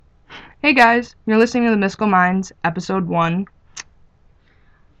Hey guys, you're listening to the Mystical Minds, episode 1.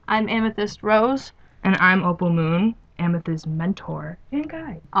 I'm Amethyst Rose. And I'm Opal Moon, Amethyst's mentor and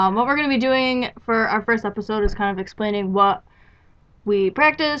guide. What we're going to be doing for our first episode is kind of explaining what we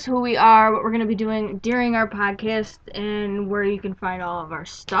practice, who we are, what we're going to be doing during our podcast, and where you can find all of our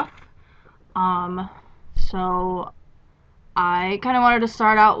stuff. So I kind of wanted to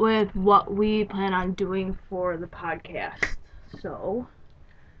start out with what we plan on doing for the podcast. So,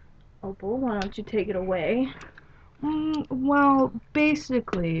 Opal, why don't you take it away? Well,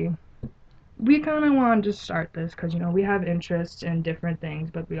 basically, we kind of wanted to start this because, we have interests in different things,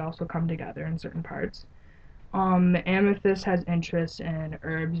 but we also come together in certain parts. Amethyst has interests in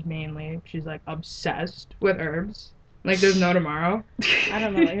herbs mainly. She's, obsessed with herbs. There's no tomorrow. I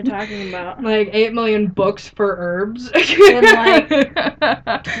don't know what you're talking about. 8 million books for herbs.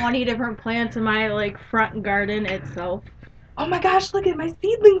 And, 20 different plants in my, front garden itself. Oh my gosh, look at my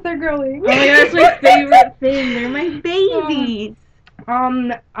seedlings are growing. Oh my god, that's my favorite thing. They're my babies.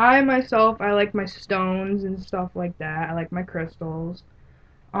 I myself, I like my stones and stuff like that. I like my crystals.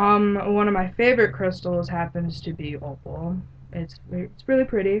 One of my favorite crystals happens to be opal. It's really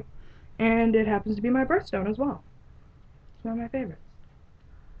pretty, and it happens to be my birthstone as well. It's one of my favorites.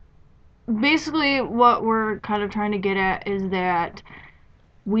 Basically, what we're kind of trying to get at is that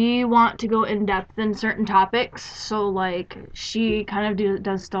we want to go in depth in certain topics. So, she kind of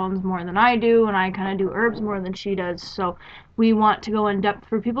does stones more than I do, and I kind of do herbs more than she does. So, we want to go in depth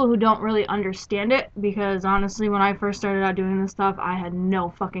for people who don't really understand it, because honestly, when I first started out doing this stuff, I had no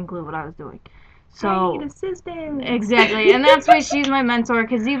fucking clue what I was doing. So, I need assistance. Exactly, and that's why she's my mentor,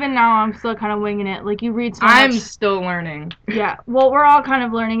 because even now I'm still kind of winging it. You read so much. I'm still learning. Yeah, well, we're all kind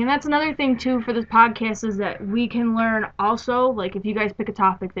of learning, and that's another thing, too, for this podcast, is that we can learn also, if you guys pick a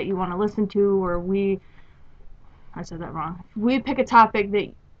topic that you want to listen to, or I said that wrong. If we pick a topic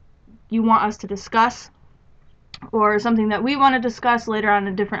that you want us to discuss, or something that we want to discuss later on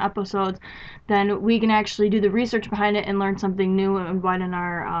in different episodes, then we can actually do the research behind it and learn something new and widen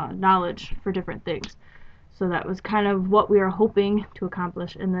our knowledge for different things. So that was kind of what we are hoping to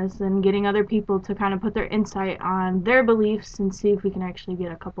accomplish in this, and getting other people to kind of put their insight on their beliefs and see if we can actually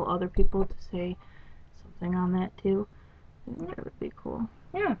get a couple other people to say something on that too. I think that would be cool.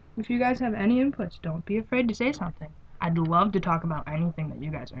 Yeah, if you guys have any inputs, don't be afraid to say something. I'd love to talk about anything that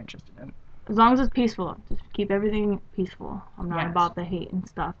you guys are interested in. As long as it's peaceful. Just keep everything peaceful. I'm not about the hate and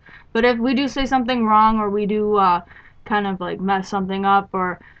stuff. But if we do say something wrong, or we do kind of mess something up,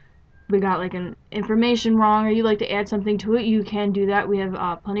 or we got an information wrong, or you like to add something to it, you can do that. We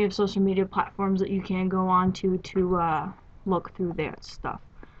have plenty of social media platforms that you can go on to look through that stuff,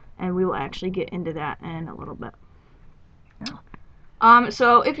 and we will actually get into that in a little bit. Yeah.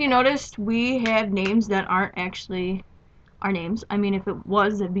 So if you noticed, we have names that aren't actually our names. I mean, if it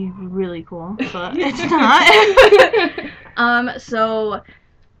was, that'd be really cool, but it's not. So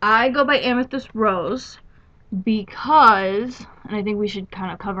I go by Amethyst Rose, because, and I think we should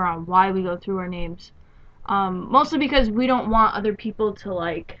kind of cover on why we go through our names, mostly because we don't want other people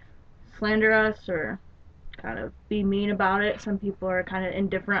to slander us or kind of be mean about it. Some people are kind of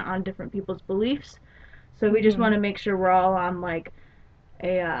indifferent on different people's beliefs, so we just want to make sure we're all on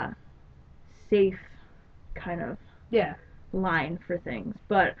a safe kind of line for things.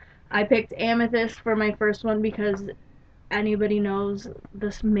 But I picked Amethyst for my first one because anybody knows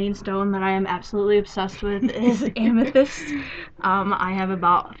this main stone that I am absolutely obsessed with is amethyst. I have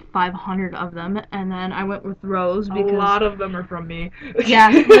about 500 of them, and then I went with rose because a lot of them are from me. Yeah,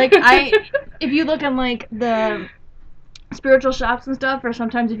 if you look in the spiritual shops and stuff, or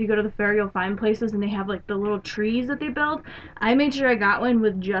sometimes if you go to the fair, you'll find places and they have the little trees that they build. I made sure I got one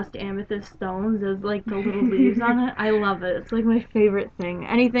with just amethyst stones as the little leaves on it. I love it. It's my favorite thing.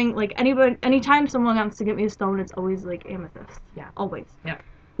 Anytime someone wants to get me a stone, it's always amethyst. Yeah. Always. Yeah.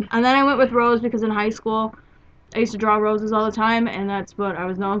 And then I went with rose because in high school I used to draw roses all the time, and that's what I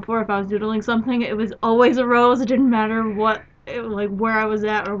was known for. If I was doodling something, it was always a rose. It didn't matter where I was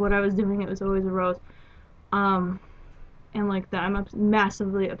at or what I was doing, it was always a rose. And that, I'm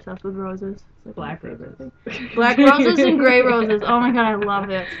massively obsessed with roses. Black roses. Black roses and gray roses. Oh my god, I love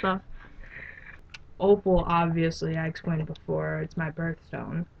that stuff. Opal, obviously, I explained it before. It's my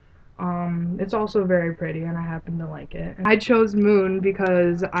birthstone. It's also very pretty, and I happen to like it. I chose moon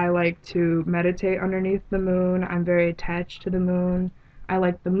because I like to meditate underneath the moon. I'm very attached to the moon. I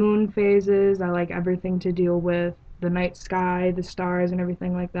like the moon phases. I like everything to deal with the night sky, the stars, and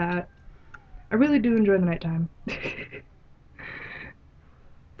everything like that. I really do enjoy the nighttime.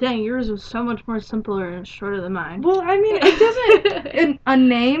 Dang, yours was so much more simpler and shorter than mine. Well, I mean, it doesn't... a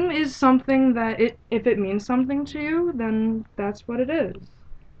name is something that, if it means something to you, then that's what it is.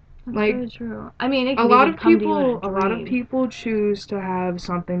 That's Like, very true. I mean, it a could lot even of come to you in a people a lot of dream. people choose to have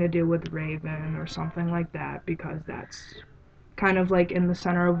something to do with Raven or something like that because that's kind of like in the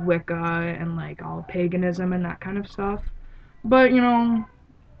center of Wicca and like all paganism and that kind of stuff. But,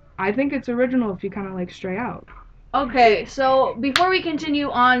 I think it's original if you kind of like stray out. Okay, so before we continue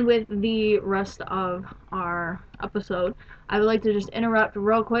on with the rest of our episode, I would like to just interrupt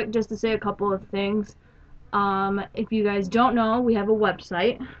real quick just to say a couple of things. If you guys don't know, we have a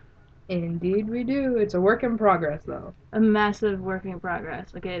website. Indeed we do. It's a work in progress though. A massive work in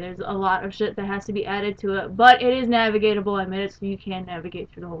progress. Okay, there's a lot of shit that has to be added to it, but it is navigatable. I made it so you can navigate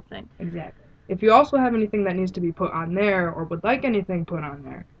through the whole thing. Exactly. If you also have anything that needs to be put on there or would like anything put on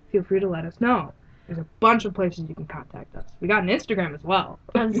there, feel free to let us know. There's a bunch of places you can contact us. We got an Instagram as well.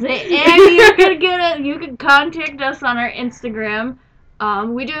 And you can get it. You can contact us on our Instagram.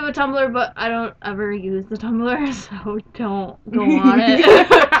 We do have a Tumblr, but I don't ever use the Tumblr, so don't go on it.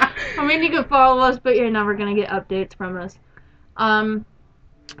 I mean, you can follow us, but you're never gonna get updates from us.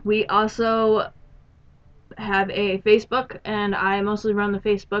 We also have a Facebook, and I mostly run the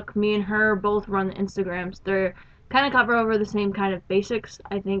Facebook. Me and her both run the Instagrams. They're kind of cover over the same kind of basics.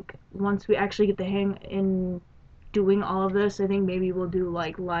 I think once we actually get the hang in doing all of this, I think maybe we'll do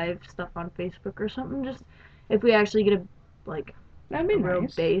like live stuff on Facebook or something. Just if we actually get That'd be a real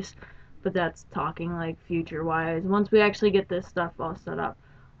nice. base. But that's talking like future wise. Once we actually get this stuff all set up.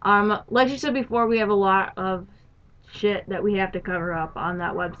 Like you said before, we have a lot of shit that we have to cover up on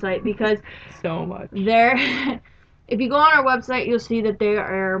that website because So much. there if you go on our website you'll see that there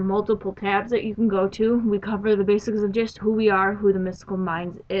are multiple tabs that you can go to. We cover the basics of just who we are, who the Mystical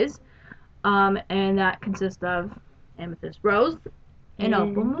Minds is, and that consists of Amethyst Rose and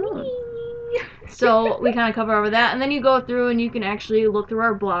Opal Moon. So we kind of cover over that, and then you go through and you can actually look through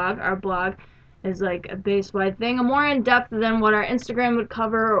our blog. Our blog is like a base-wide thing, a more in-depth than what our Instagram would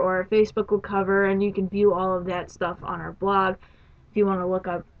cover or our Facebook would cover, and you can view all of that stuff on our blog. If you want to look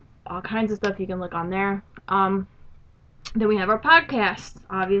up all kinds of stuff, you can look on there. Then we have our podcast,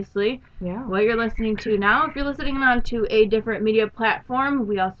 obviously. Yeah. What you're listening to now. If you're listening on to a different media platform,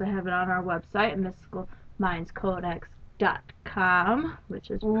 we also have it on our website, mysticalmindscodex.com,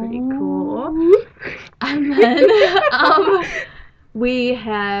 which is pretty cool. And then we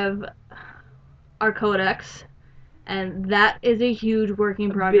have our Codex, and that is a huge work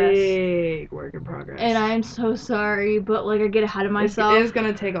in progress. Big work in progress. And I'm so sorry, but like I get ahead of myself. It's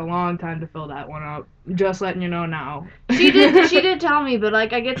gonna take a long time to fill that one up. Just letting you know now. She did tell me, but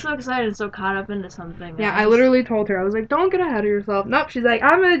like I get so excited and so caught up into something. Yeah, I literally told her, I was like, don't get ahead of yourself. Nope, she's like,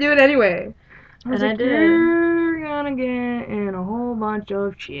 I'm gonna do it anyway. I was And like, I did. you're gonna get in a whole bunch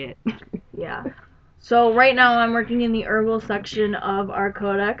of shit. Yeah. So right now I'm working in the herbal section of our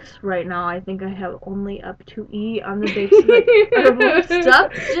codex. Right now I think I have only up to E on the basic herbal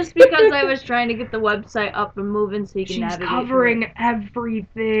stuff, just because I was trying to get the website up and moving so you can navigate. She's covering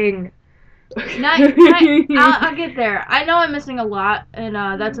everything. I'll get there. I know I'm missing a lot, and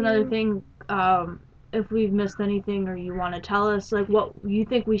that's another thing. If we've missed anything, or you want to tell us like what you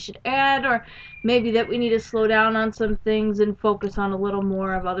think we should add, or maybe that we need to slow down on some things and focus on a little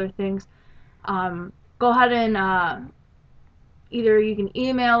more of other things, go ahead and either you can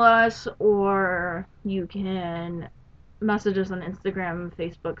email us or you can message us on Instagram,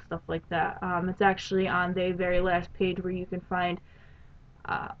 Facebook, stuff like that. It's actually on the very last page where you can find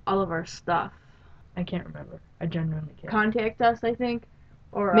all of our stuff. I can't remember. I genuinely can't. Contact us, I think,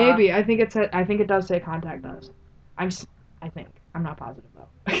 or maybe. I think it does say contact us. I think. I'm not positive though.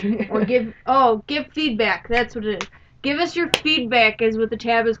 or give feedback. That's what it is. Give us your feedback is what the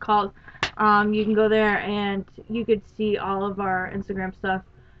tab is called. You can go there and you could see all of our Instagram stuff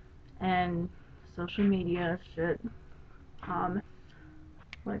and social media shit.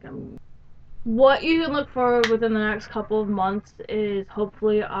 What you can look forward within the next couple of months is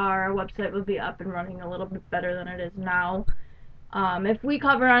hopefully our website will be up and running a little bit better than it is now. If we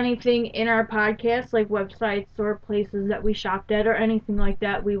cover anything in our podcast, like websites or places that we shopped at or anything like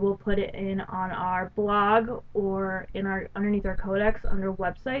that, we will put it in on our blog or in our underneath our codex under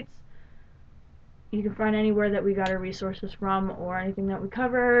websites. You can find anywhere that we got our resources from or anything that we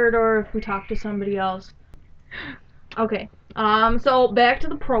covered or if we talked to somebody else. Okay. So back to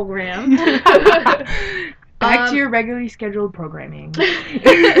the program. Back to your regularly scheduled programming.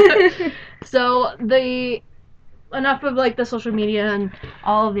 So enough of like the social media and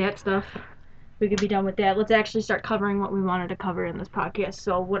all of that stuff. We could be done with that. Let's actually start covering what we wanted to cover in this podcast.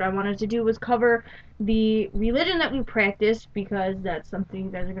 So what I wanted to do was cover the religion that we practice because that's something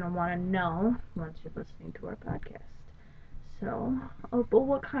you guys are going to want to know once you're listening to our podcast. So, oh, but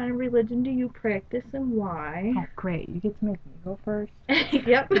what kind of religion do you practice and why? Oh, great. You get to make me go first.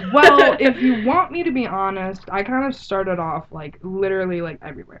 Yep. Well, if you want me to be honest, I kind of started off like literally like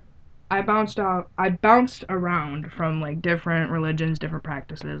everywhere. I bounced around from like different religions, different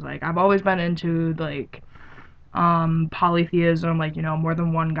practices. Like I've always been into like polytheism, like, more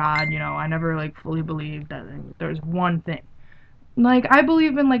than one god. I never like fully believed that there's one thing. Like I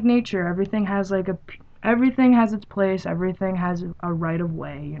believe in like nature. Everything has its place, everything has a right of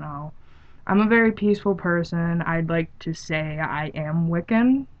way. I'm a very peaceful person. I'd like to say I am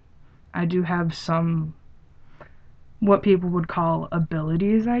Wiccan. I do have some what people would call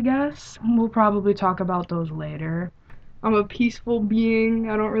abilities, I guess. We'll probably talk about those later. I'm a peaceful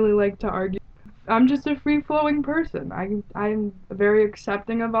being. I don't really like to argue. I'm just a free flowing person. I'm very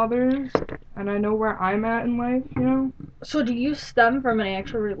accepting of others, and I know where I'm at in life. So, do you stem from an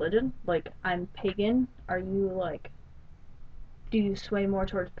actual religion? Like, I'm pagan. Are you like, do you sway more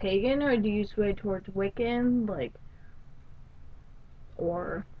towards pagan or do you sway towards Wiccan? Like,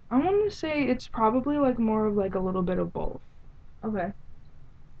 or. I want to say it's probably like more of like a little bit of both. Okay.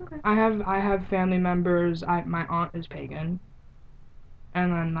 Okay. I have family members. My aunt is pagan,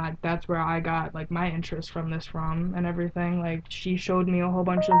 and then like that's where I got like my interest from and everything. Like she showed me a whole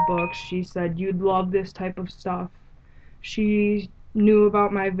bunch of books. She said you'd love this type of stuff. She knew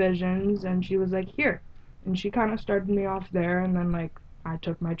about my visions and she was like, here. And she kind of started me off there, and then like I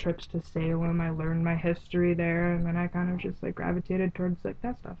took my trips to Salem. I learned my history there, and then I kind of just like gravitated towards like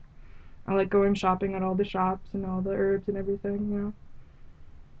that stuff. I like going shopping at all the shops and all the herbs and everything.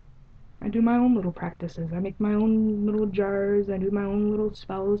 I do my own little practices. I make my own little jars. I do my own little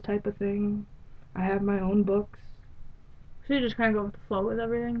spells type of thing. I have my own books. So, you just kind of go with the flow with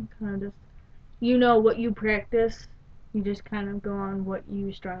everything? Kind of just. You know what you practice, you just kind of go on what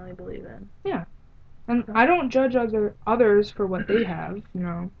you strongly believe in. Yeah. And I don't judge others for what they have.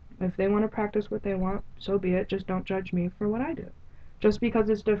 If they want to practice what they want, so be it. Just don't judge me for what I do. Just because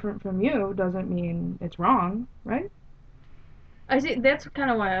it's different from you doesn't mean it's wrong, right? I see. That's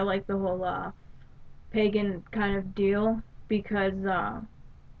kind of why I like the whole pagan kind of deal because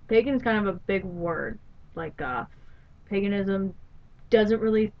pagan's kind of a big word. Like paganism doesn't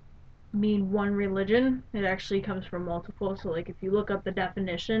really mean one religion. It actually comes from multiple. So like if you look up the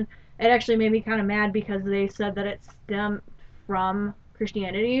definition, it actually made me kind of mad because they said that it stemmed from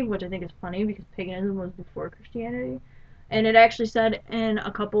Christianity, which I think is funny because paganism was before Christianity. And it actually said in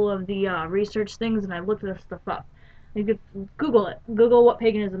a couple of the research things, and I looked this stuff up. You could Google it. Google what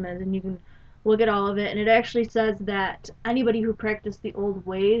paganism is, and you can look at all of it. And it actually says that anybody who practiced the old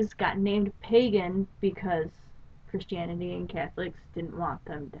ways got named pagan because Christianity and Catholics didn't want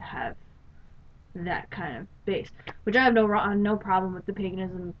them to have that kind of base. Which I have no problem with the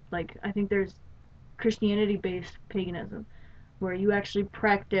paganism. Like I think there's Christianity based paganism where you actually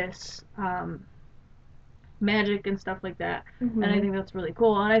practice magic and stuff like that. Mm-hmm. And I think that's really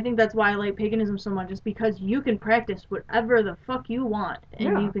cool. And I think that's why I like paganism so much, is because you can practice whatever the fuck you want, and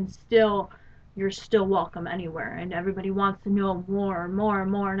Yeah. you can you're still welcome anywhere, and everybody wants to know more and more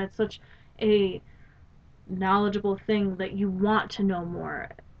and more, and it's such a knowledgeable thing that you want to know more.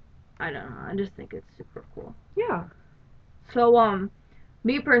 I don't know. I just think it's super cool. Yeah. So,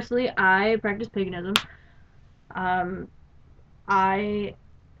 me personally, I practice paganism. Um, I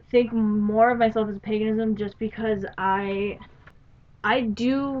think more of myself as paganism just because I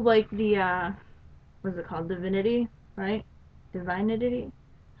do like the what's it called? Divinity, right? Divinity.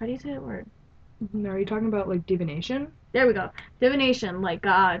 How do you say that word? Are you talking about like divination? There we go. Divination, like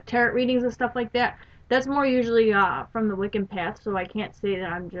tarot readings and stuff like that. That's more usually from the Wiccan path, so I can't say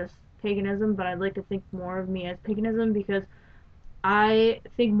that I'm just paganism, but I'd like to think more of me as paganism because I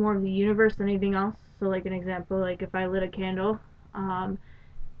think more of the universe than anything else. So, like an example, like if I lit a candle,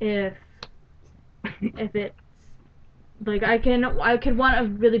 if it like I could want a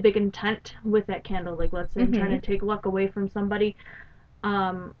really big intent with that candle. Like let's say I'm trying to take luck away from somebody,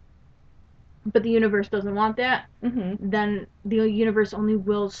 um, but the universe doesn't want that. Then the universe only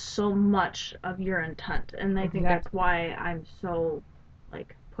wills so much of your intent, and I think that's why I'm so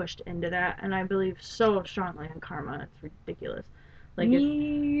like pushed into that, and I believe so strongly in karma. It's ridiculous. Like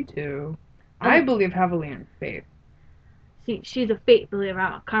Me too. I believe heavily in fate. See, she's a fate believer,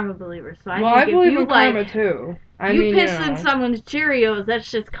 I'm a karma believer. So I Well, think I if believe you in karma too. I you mean, piss in someone's Cheerios, that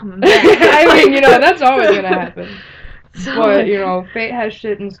shit's coming back. I mean, that's always gonna happen. So, But fate has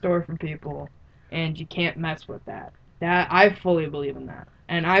shit in store for people, and you can't mess with that. That I fully believe in that,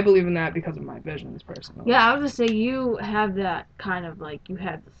 and I believe in that because of my visions personally. yeah, I was just say you have that kind of like you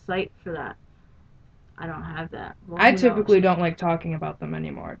have the sight for that. I don't have that. Well, I typically don't like talking about them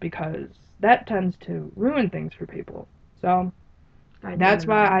anymore because that tends to ruin things for people. So I don't that's in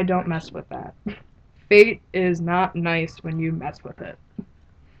the why I wrong don't mess direction. with that. Fate is not nice when you mess with it.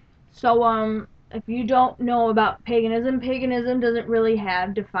 So, if you don't know about paganism, paganism doesn't really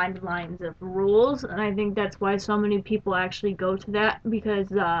have defined lines of rules, and I think that's why so many people actually go to that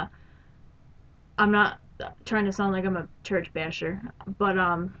because I'm not trying to sound like I'm a church basher, but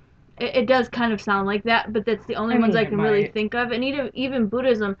it does kind of sound like that. But that's the only I ones mean, I it can really might. think of, and even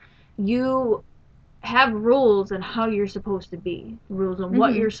Buddhism, you have rules on how you're supposed to be, rules on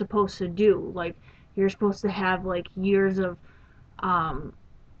what Mhm. you're supposed to do. Like you're supposed to have like years of um.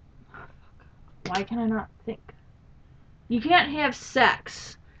 Why can I not think? You can't have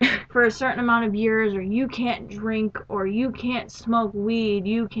sex for a certain amount of years, or you can't drink, or you can't smoke weed,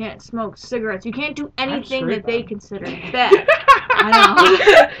 you can't smoke cigarettes, you can't do I'm anything straight that they then. consider bad.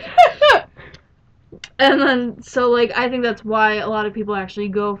 I know. And then, so like, I think that's why a lot of people actually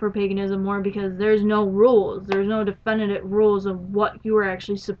go for paganism more because there's no rules, there's no definitive rules of what you are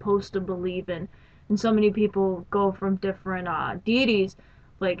actually supposed to believe in. And so many people go from different deities.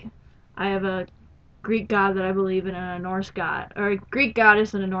 Like, I have a Greek god that I believe in and a Norse god, or a Greek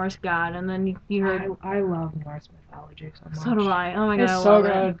goddess and a Norse god, and then you heard. I love Norse mythology so So do much. I. Oh my god, It's I so love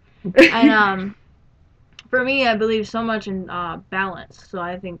it. good. And for me, I believe so much in balance. So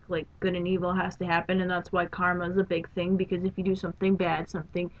I think like good and evil has to happen, and that's why karma is a big thing. Because if you do something bad,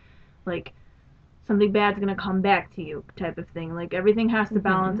 like something bad's gonna come back to you, type of thing. Like everything has to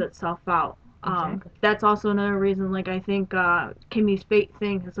balance Mhm. itself out. Exactly. That's also another reason. Like I think Kimmy's fate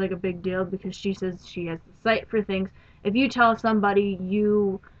thing is like a big deal because she says she has the sight for things. If you tell somebody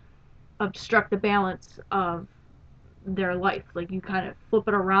you obstruct the balance of their life, like you kind of flip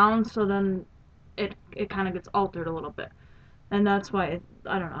it around, so then it kind of gets altered a little bit, and that's why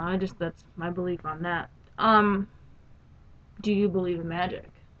I don't know. I just that's my belief on that. Um, do you believe in magic?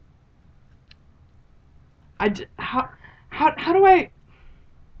 How do I?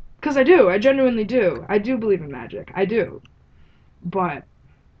 Because I do. I genuinely do. I do believe in magic. I do. But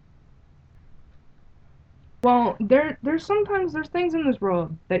well, there's things in this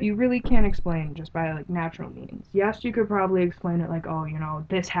world that you really can't explain just by like natural means. Yes, you could probably explain it like, oh,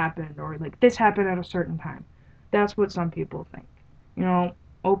 this happened or like this happened at a certain time. That's what some people think. You know,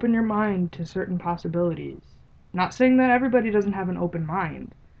 open your mind to certain possibilities. Not saying that everybody doesn't have an open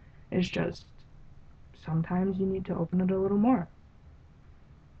mind. It's just sometimes you need to open it a little more.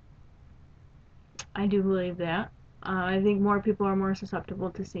 I do believe that. I think more people are more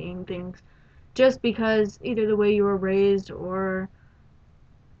susceptible to seeing things just because either the way you were raised or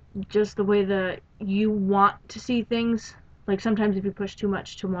just the way that you want to see things. Like sometimes if you push too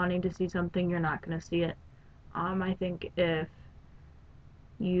much to wanting to see something, you're not going to see it. I think if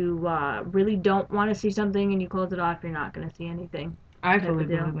you really don't want to see something and you close it off, you're not going to see anything, I type fully of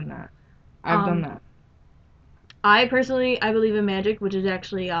deal. believe in that. I've done Um, that. I personally, I believe in magic, which is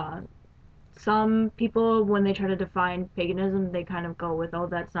actually some people when they try to define paganism, they kind of go with, oh,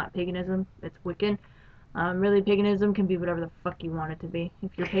 that's not paganism, it's Wiccan. Really, paganism can be whatever the fuck you want it to be.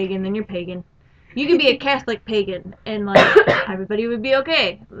 If you're pagan, then you're pagan. You can be a Catholic pagan, and like everybody would be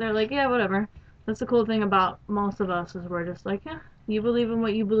okay. They're like, yeah, whatever. That's the cool thing about most of us is we're just like, yeah, you believe in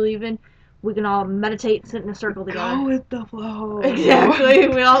what you believe in. We can all meditate, sit in a circle together. Go with the flow. Exactly.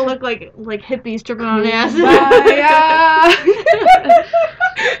 We all look like hippies tripping on acid. Kumbaya.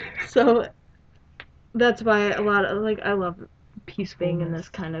 So that's why a lot of like I love being in Peacefulness. this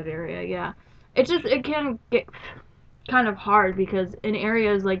kind of area. Yeah, it just it can get kind of hard because in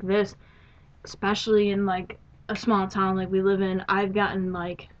areas like this, especially in like a small town like we live in, I've gotten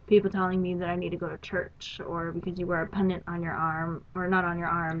like people telling me that I need to go to church or because you wear a pendant on your arm or not on your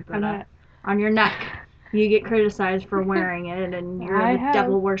arm I but bet. on your neck. You get criticized for wearing it and you're I the have.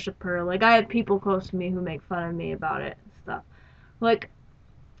 devil worshiper. Like I have people close to me who make fun of me about it and stuff. Like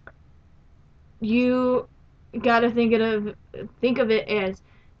you gotta think of it as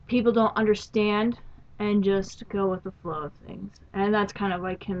people don't understand and just go with the flow of things. And that's kind of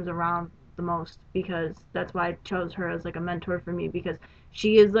why Kim's around the most because that's why I chose her as like a mentor for me because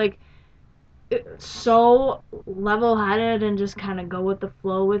she is like so level headed and just kind of go with the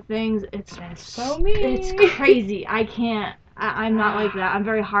flow with things. That's so It's me. crazy. I'm not like that. I'm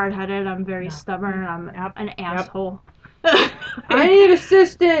very hard headed. I'm very No. stubborn. I'm Yep. an Yep. asshole. I need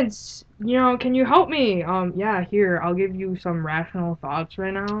assistance. Can you help me? Yeah, here, I'll give you some rational thoughts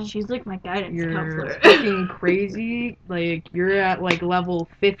right now. She's like my guidance You're counselor. fucking crazy. Like, you're at like level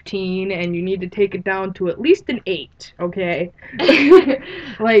 15 and you need to take it down to at least an 8, okay?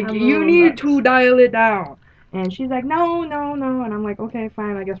 Like, I'm a you little need nuts. to dial it down. And she's like, no, no, no. And I'm like, okay,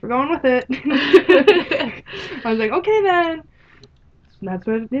 fine, I guess we're going with it. I was like, okay then. That's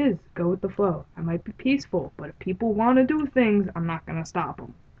what it is. Go with the flow. I might be peaceful, but if people want to do things, I'm not gonna stop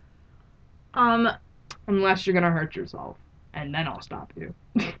them. Um, Unless you're gonna hurt yourself, and then I'll stop you.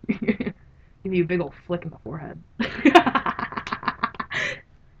 Give you a big old flick in the forehead.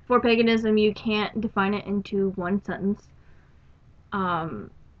 for paganism, you can't define it into one sentence.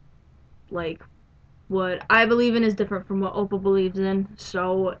 Um, like what I believe in is different from what Opal believes in,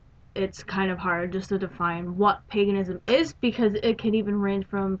 so it's kind of hard just to define what paganism is because it can even range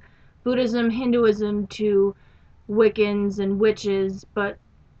from Buddhism, Hinduism to Wiccans and witches, but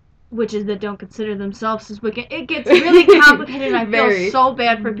witches that don't consider themselves as Wiccan. It gets really complicated, and I feel so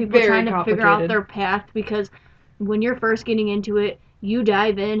bad for people trying to figure out their path because when you're first getting into it, you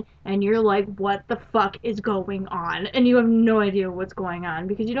dive in and you're like, what the fuck is going on? And you have no idea what's going on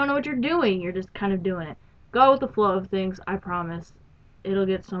because you don't know what you're doing. You're just kind of doing it. Go with the flow of things, I promise. It'll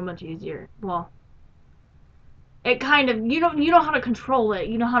get so much easier. Well, it kind of you know how to control it.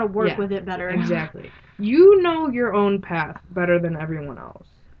 You know how to work with it better. Exactly. You know your own path better than everyone else,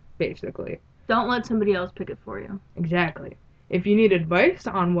 basically. Don't let somebody else pick it for you. Exactly. If you need advice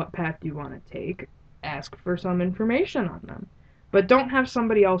on what path you want to take, ask for some information on them. But don't have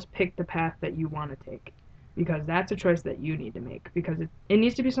somebody else pick the path that you want to take. Because that's a choice that you need to make. Because it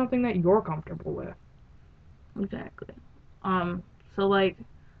needs to be something that you're comfortable with. Exactly. So like,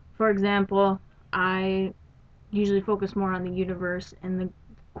 for example, I usually focus more on the universe and the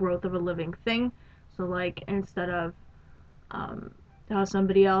growth of a living thing. So like, instead of how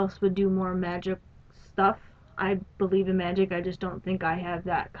somebody else would do more magic stuff, I believe in magic. I just don't think I have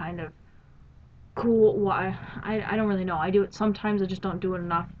that kind of cool. Why? I don't really know. I do it sometimes. I just don't do it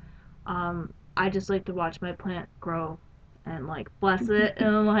enough. I just like to watch my plant grow and like bless it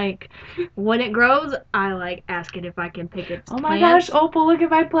and like when it grows I like ask it if I can pick its Oh my plants. gosh, Opal, look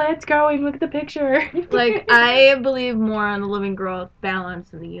at my plants growing. Look at the picture. Like I believe more on the living growth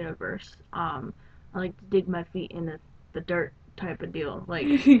balance in the universe. I like to dig my feet in the dirt type of deal. Like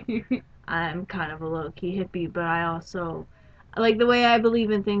I'm kind of a low key hippie, but I also like the way I believe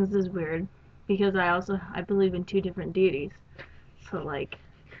in things is weird because I believe in two different deities. So like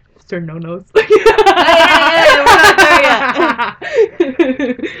Sir No Nos. hey, we're not there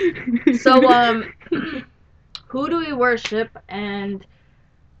yet. So who do we worship? And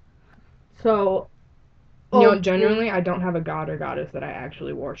so Genuinely, I don't have a god or goddess that I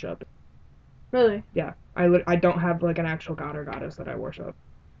actually worship. Really? Yeah, I don't have like an actual god or goddess that I worship.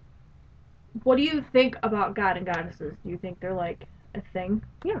 What do you think about God and goddesses? Do you think they're like a thing?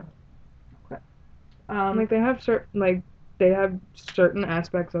 Yeah. Okay. Like they have certain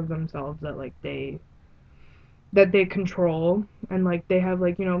aspects of themselves that they control, and like they have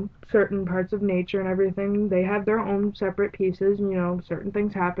like certain parts of nature and everything. They have their own separate pieces. Certain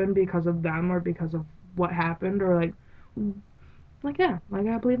things happen because of them or because of what happened, or yeah, like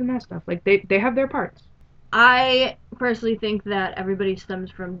I believe in that stuff. Like they have their parts. I personally think that everybody stems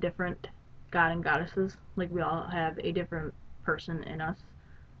from different god and goddesses. Like we all have a different person in us.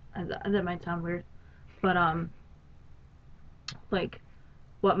 That might sound weird, but like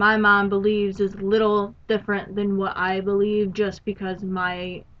what my mom believes is a little different than what I believe just because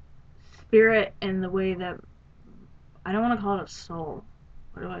my spirit and the way that I don't want to call it a soul.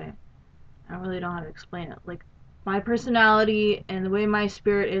 What do I don't really know how to explain it. Like my personality and the way my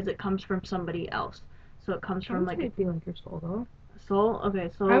spirit is, it comes from somebody else. So it comes I from would like say I feel like your soul though. a soul.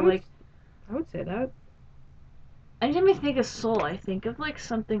 Okay, so I would like I would say that. anytime I think of soul, I think of like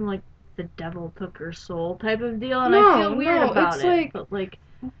something like the devil took her soul type of deal, and I No, feel weird no, about it's it. like, But like,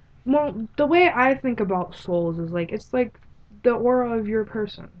 well, the way I think about souls is like it's like the aura of your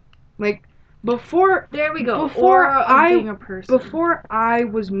person. Like before there we go, before aura of I being a person. before I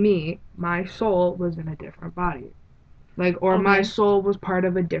was me, my soul was in a different body. Like, or my Okay. soul was part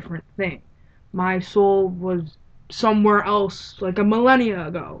of a different thing. My soul was somewhere else like a millennia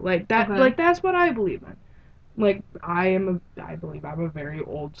ago. Like that, Okay. like that's what I believe in. Like I believe I'm a very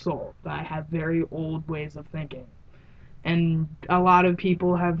old soul. I have very old ways of thinking. And a lot of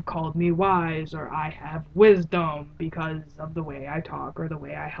people have called me wise, or I have wisdom because of the way I talk or the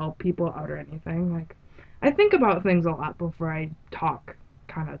way I help people out or anything. Like, I think about things a lot before I talk,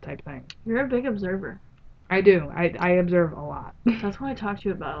 kind of type thing. You're a big observer. I do. I observe a lot. That's why I talk to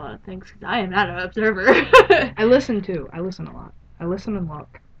you about a lot of things. Cause I am not an observer. I listen too. I listen a lot. I listen and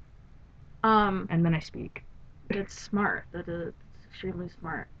look, um, and then I speak. that's smart. That is extremely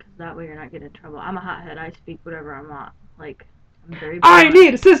smart. Cause that way you're not getting in trouble. I'm a hothead. I speak whatever I want. Like I'm very I blunt.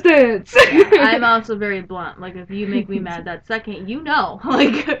 need assistance. Yeah, I'm also very blunt. Like, if you make me mad that second, you know.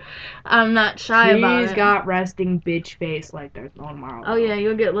 Like, I'm not shy about She's it. got resting bitch face like there's no tomorrow. Oh yeah,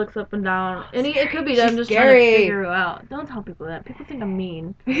 you'll get looks up and down, and it could be them She's just trying to scary. figure you out. Don't tell people that. People think I'm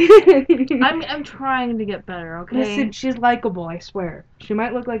mean. I'm trying to get better. Okay. Listen, she's likable. I swear. She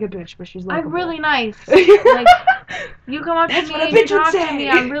might look like a bitch, but she's likable. I'm really nice. Like, you come up to That's me what a and you bitch would talk to say. me,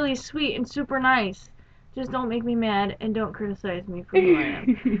 I'm really sweet and super nice. Just don't make me mad and don't criticize me for who I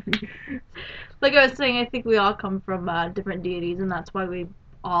am. Like I was saying, I think we all come from different deities, and that's why we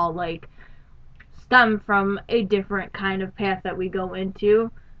all like stem from a different kind of path that we go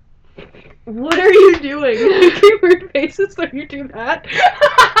into. What are you doing? Making weird faces when you do that.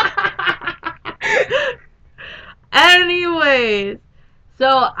 Anyways, so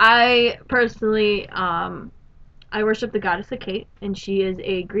I personally, I worship the goddess Kate, and she is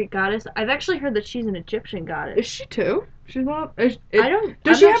a Greek goddess. I've actually heard that she's an Egyptian goddess. Is she too? She's not. I don't.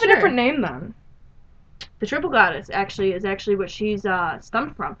 Does I'm she not have sure. a different name then? The triple goddess actually is actually what she's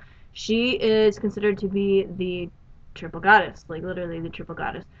stemmed from. She is considered to be the triple goddess, like literally the triple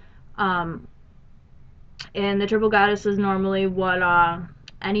goddess. Um, and the triple goddess is normally what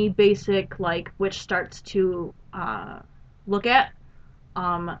any basic like witch starts to look at.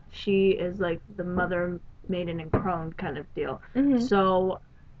 She is like the mother, maiden, and crone kind of deal. Mm-hmm. So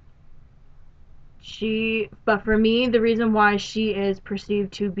but for me, the reason why she is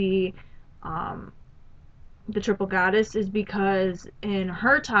perceived to be the triple goddess is because in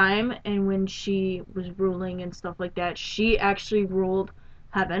her time and when she was ruling and stuff like that, she actually ruled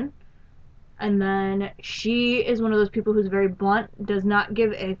heaven. And then she is one of those people who's very blunt, does not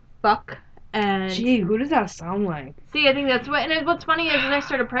give a fuck. And Gee, who does that sound like? see, I think that's what. And what's funny is I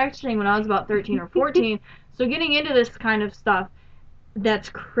started practicing when I was about 13 or 14. So getting into this kind of stuff, that's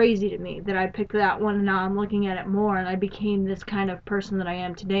crazy to me that I picked that one, and now I'm looking at it more and I became this kind of person that I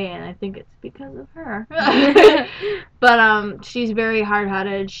am today, and I think it's because of her. But she's very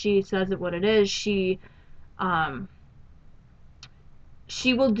hard-headed. She says it what it is. Um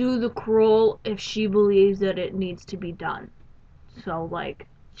she will do the cruel if she believes that it needs to be done. So like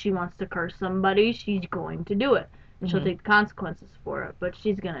she wants to curse somebody, she's going to do it. She'll Mm-hmm. take the consequences for it, but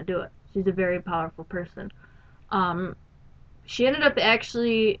she's going to do it. She's a very powerful person. She ended up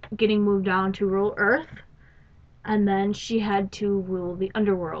actually getting moved down to rule Earth, and then she had to rule the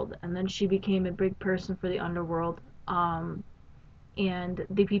underworld, and then she became a big person for the underworld, and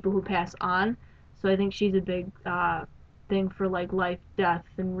the people who pass on. So I think she's a big thing for like life, death,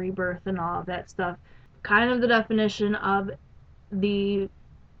 and rebirth, and all of that stuff. Kind of the definition of the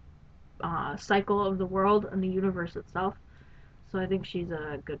cycle of the world and the universe itself. So I think she's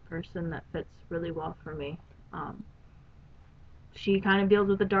a good person that fits really well for me. Um, she kind of deals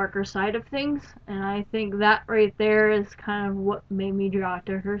with the darker side of things, and I think that right there is kind of what made me draw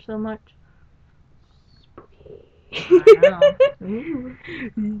to her so much. I know.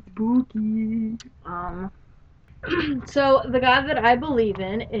 Spooky. So the god that I believe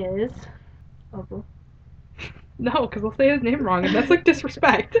in is Opal. No, because I'll say his name wrong, and that's like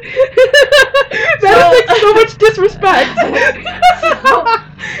disrespect. That is like so much disrespect.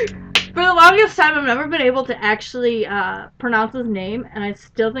 For the longest time, I've never been able to actually pronounce his name, and I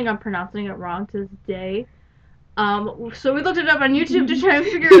still think I'm pronouncing it wrong to this day. So we looked it up on YouTube to try and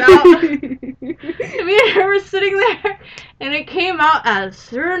figure it out. And me and her were sitting there, and it came out as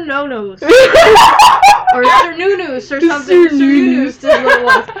Sir Nonos. Or Sir Nunus or something. Sir Nunus is what it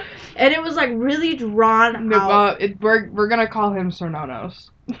was. And it was like really drawn out. We're gonna call him Sir Nonos.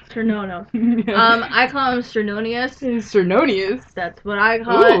 Sir Nonos. I call him Sir Nonius. Sir Nonius. That's what I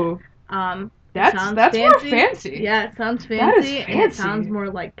call Ooh. it. That's fancy. more fancy. Yeah, it sounds fancy. That is fancy. And it sounds more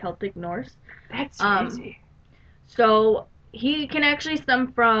like Celtic Norse. That's crazy. So he can actually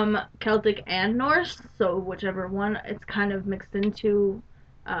stem from Celtic and Norse, so whichever one, it's kind of mixed into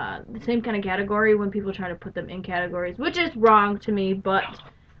the same kind of category when people try to put them in categories, which is wrong to me, but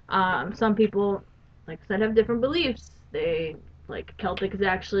some people, like I said, have different beliefs. They, like, Celtic is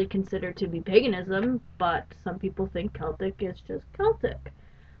actually considered to be paganism, but some people think Celtic is just Celtic.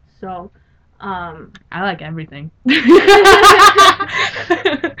 So, I like everything.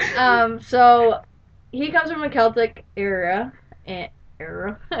 So he comes from a Celtic era, and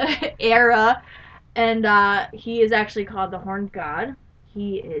he is actually called the Horned God.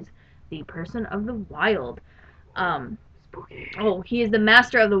 He is the person of the wild. He is the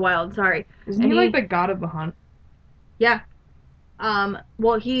master of the wild. Sorry, isn't he like the god of the hunt? Yeah.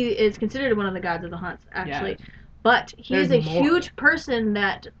 Well, he is considered one of the gods of the hunts, actually. Yes. But he is a huge person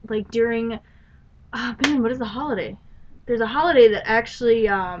that, like, during, what is the holiday? There's a holiday that actually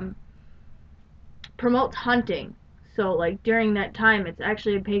promotes hunting. So, like, during that time, it's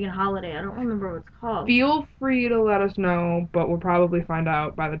actually a pagan holiday. I don't remember what it's called. Feel free to let us know, but we'll probably find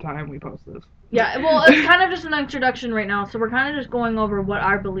out by the time we post this. Yeah, well, it's kind of just an introduction right now, so we're kind of just going over what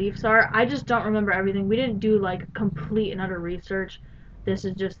our beliefs are. I just don't remember everything. We didn't do, like, complete and utter research. This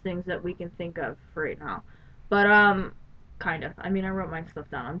is just things that we can think of for right now. But, kind of. I mean, I wrote my stuff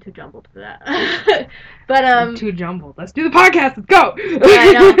down. I'm too jumbled for that. But, You're too jumbled. Let's do the podcast. Let's go. Yeah,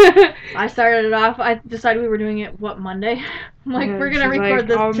 I know. I started it off. I decided we were doing it, what, Monday? I'm like, we're going to record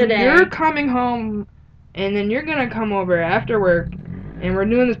this today. You're coming home, and then you're going to come over after work, and we're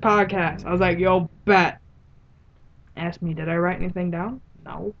doing this podcast. I was like, yo, bet. Asked me, did I write anything down?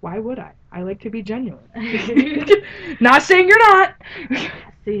 No. Why would I? I like to be genuine. Not saying you're not. I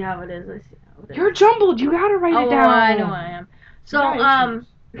see how it is. I see how it is. You're jumbled. You gotta write it down. I know I am. So,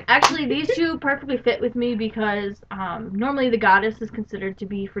 actually, these two perfectly fit with me because normally the goddess is considered to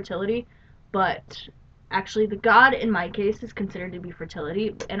be fertility, but actually the god in my case is considered to be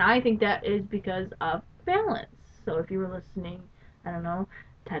fertility, and I think that is because of balance. So if you were listening, I don't know,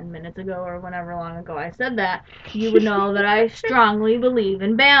 10 minutes ago or whenever long ago I said that, you would know that I strongly believe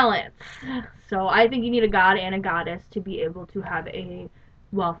in balance. So I think you need a god and a goddess to be able to have a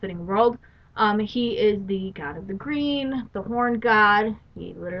well-fitting world. He is the god of the green, the horn god.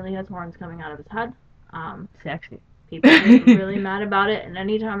 He literally has horns coming out of his head. Sexy. People get really mad about it, and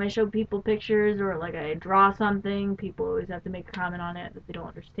anytime I show people pictures or like I draw something, people always have to make a comment on it that they don't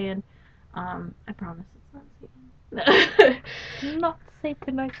understand. I promise it's not Satan. Not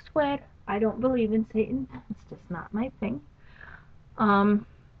Satan, I swear. I don't believe in Satan. It's just not my thing.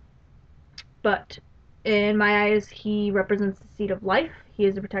 But in my eyes, he represents the seed of life. He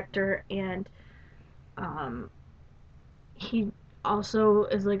is a protector, and he also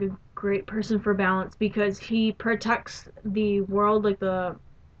is like a great person for balance because he protects the world, like the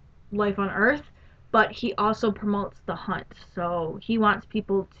life on Earth, but he also promotes the hunt. So he wants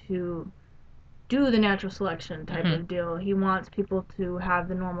people to do the natural selection type of deal. He wants people to have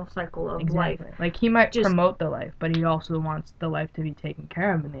the normal cycle of life. Like he might promote the life, but he also wants the life to be taken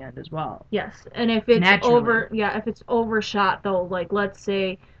care of in the end as well. Yes, and if it's if it's overshot though, like let's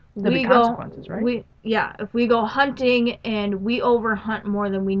say we go, right? If we go hunting and we overhunt more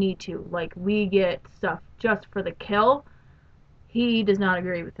than we need to, like we get stuff just for the kill, he does not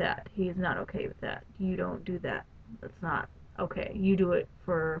agree with that. He is not okay with that. You don't do that. That's not okay. You do it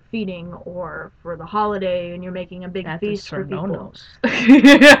for feeding or for the holiday, and you're making a big feast for people. No-nos. Thank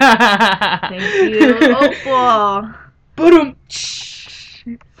you, Opal. Boom.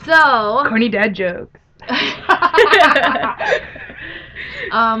 So corny dad jokes.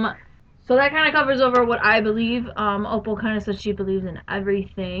 So that kind of covers over what I believe. Opal kind of said she believes in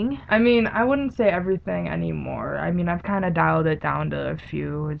everything. I mean, I wouldn't say everything anymore. I mean, I've kind of dialed it down to a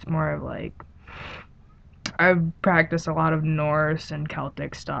few. It's more of like I've practiced a lot of Norse and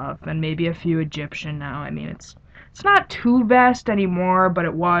Celtic stuff, and maybe a few Egyptian now. I mean, it's not too vast anymore, but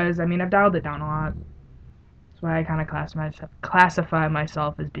it was. I mean, I've dialed it down a lot. That's why I kind of classify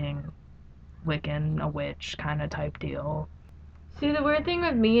myself as being Wiccan, a witch kind of type deal. See, the weird thing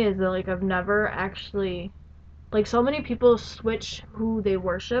with me is that, like, I've never actually, like, so many people switch who they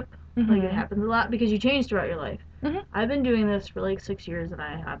worship. Like, it happens a lot because you change throughout your life. I've been doing this for, like, 6 years, and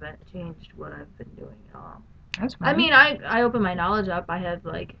I haven't changed what I've been doing at all. That's fine. I mean, I open my knowledge up. I have,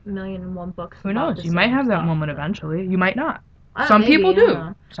 like, 1,000,001 books. Who knows? You might have that moment eventually. You might not. Some people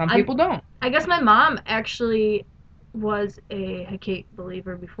do. Some people don't. I guess my mom actually was a Hecate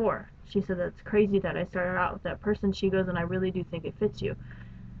believer before. She said that's crazy that I started out with that person. She goes, and I really do think it fits you.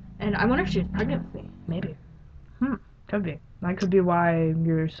 And I wonder if she was pregnant with me. Maybe. Could be. That could be why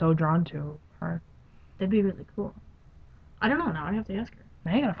you're so drawn to her. That'd be really cool. I don't know now. I have to ask her.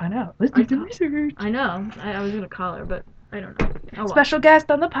 Now you gotta find out. Let's do some research. I know. I was gonna call her, but I don't know. Oh, well. Special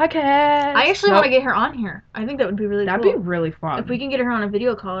guest on the podcast. I actually want to get her on here. I think that would be really cool. That'd be really fun. If we can get her on a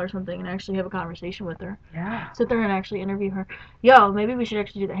video call or something and actually have a conversation with her. Yeah. Sit there and actually interview her. Yo, maybe we should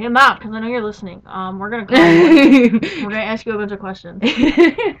actually do that. Hey, Mom, because I know you're listening. We're gonna call you. We're gonna ask you a bunch of questions.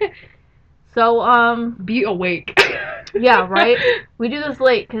 So, be awake. Yeah, right? We do this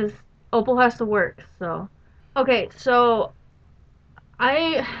late because Opal has to work, so. Okay, so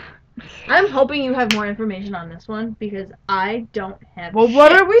I'm hoping you have more information on this one because I don't have Well,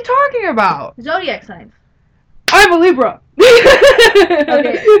 what are we talking about? Zodiac signs. I'm a Libra.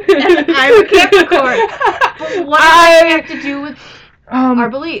 Okay, and I'm a Capricorn. But what does that have to do with our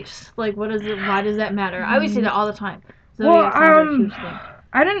beliefs? Like, why does that matter? I always say that all the time. Zodiac signs are a huge thing.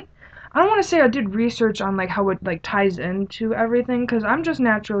 I don't want to say I did research on like how it like ties into everything because I'm just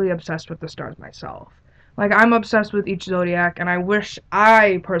naturally obsessed with the stars myself. Like, I'm obsessed with each zodiac, and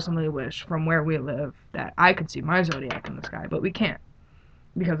I personally wish, from where we live, that I could see my zodiac in the sky, but we can't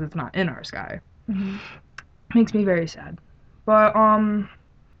because it's not in our sky. Mm-hmm. Makes me very sad. But,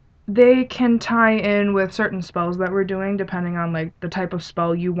 they can tie in with certain spells that we're doing, depending on, like, the type of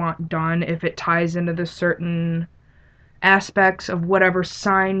spell you want done, if it ties into the certain aspects of whatever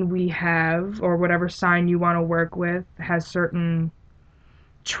sign we have, or whatever sign you want to work with has certain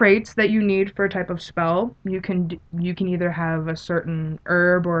traits that you need for a type of spell. You can either have a certain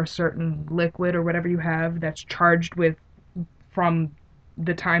herb or a certain liquid or whatever you have that's charged with from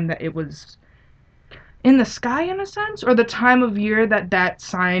the time that it was in the sky, in a sense, or the time of year that that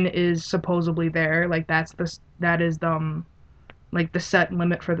sign is supposedly there. Like, that is like the set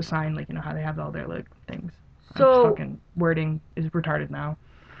limit for the sign. Like, you know how they have all their like things. I'm So fucking wording is retarded now.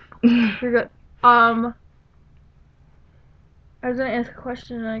 you're good. I was gonna ask a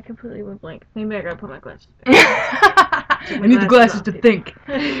question and I completely went blank. Maybe I gotta put my glasses back. I need the glasses to think.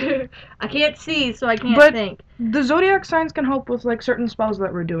 I can't see, so I can't But think. the zodiac signs can help with like certain spells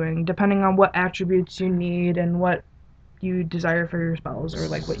that we're doing, depending on what attributes you need and what you desire for your spells, or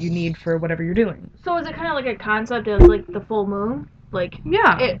like what you need for whatever you're doing. So is it kind of like a concept of like the full moon? Like,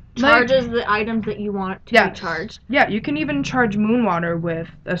 Yeah, it like, charges the items that you want to be yes, charged. yeah. You can even charge moon water with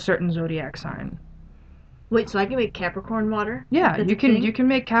a certain zodiac sign. Wait, so I can make Capricorn water? Yeah, That's you a can thing? you can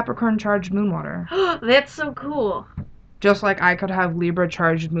make Capricorn charged moon water, That's so cool. just like I could have Libra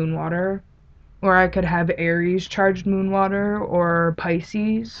charged moon water, or I could have Aries charged moon water, or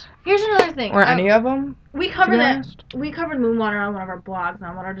Pisces, Here's another thing. or any of them. We To be covered that. honest. We covered moon water on one of our blogs, and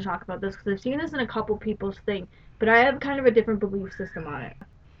I wanted to talk about this because I've seen this in a couple people's thing, but I have kind of a different belief system on it.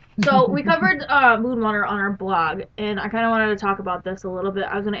 So we covered moon water on our blog, and I kind of wanted to talk about this a little bit.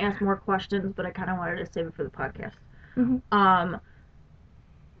 I was going to ask more questions, but I kind of wanted to save it for the podcast. Mhm.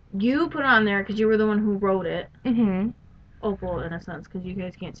 You put on there because you were the one who wrote it. Mhm. Opal, in a sense, because you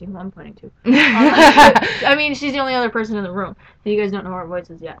guys can't see who I'm pointing to. I mean, she's the only other person in the room, so you guys don't know our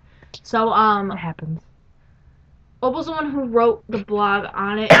voices yet. So, It happens. Opal's the one who wrote the blog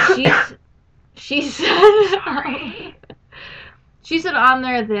on it. She said, she said on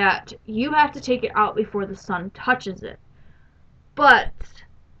there that you have to take it out before the sun touches it. But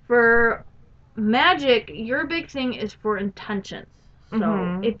for magic, your big thing is for intentions.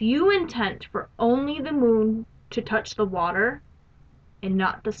 So if you intend for only the moon to touch the water and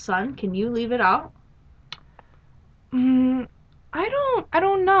not the sun, can you leave it out? I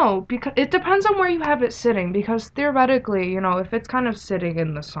don't know, because it depends on where you have it sitting, because theoretically, if it's kind of sitting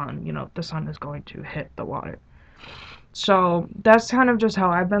in the sun, the sun is going to hit the water. So that's kind of just how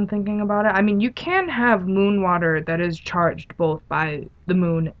I've been thinking about it. I mean, you can have moon water that is charged both by the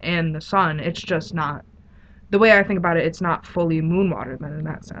moon and the sun. It's just not, the way I think about it, it's not fully moon water then, in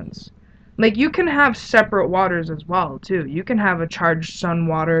that sense. Like, you can have separate waters as well, too. You can have a charged sun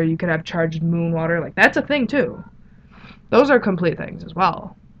water, you could have charged moon water. Like, that's a thing, too. Those are complete things as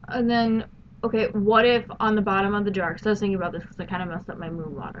well. And then, okay, what if on the bottom of the jar, because I was thinking about this because I kind of messed up my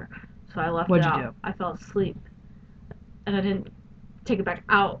moon water, so I left What'd it you out. do? I fell asleep, and I didn't take it back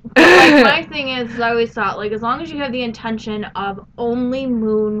out. But, like, my thing is I always thought, like, as long as you have the intention of only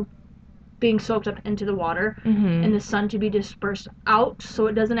moon being soaked up into the water and the sun to be dispersed out, so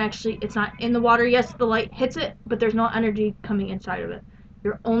it doesn't actually, it's not in the water. Yes, the light hits it, but there's no energy coming inside of it.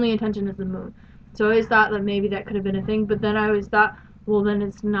 Your only intention is the moon. So I always thought that maybe that could have been a thing, but then I always thought, well, then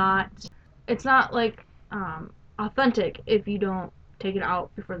it's not like authentic if you don't take it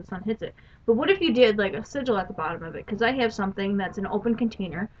out before the sun hits it. But what if you did like a sigil at the bottom of it? Because I have something that's an open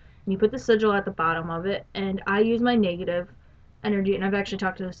container, and you put the sigil at the bottom of it, and I use my negative energy, and I've actually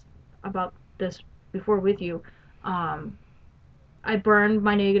talked to this about this before with you. I burned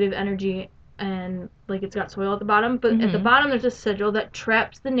my negative energy, and like it's got soil at the bottom, but at the bottom there's a sigil that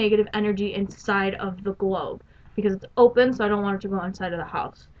traps the negative energy inside of the globe because it's open, so I don't want it to go inside of the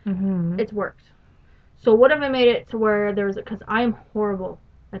house. It's worked. So what if I made it to where there's, because I am horrible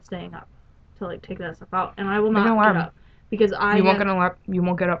at staying up to like take that stuff out, and I will Like an not get alarm. up because You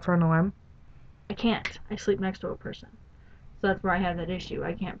won't get up for an alarm? I can't. I sleep next to a person. So that's where I have that issue.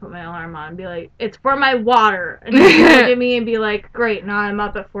 I can't put my alarm on and be like, it's for my water. And then you look at me and be like, great, now I'm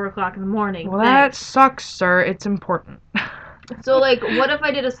up at 4 o'clock in the morning. Well, Thanks. that sucks, sir. It's important. So, like, what if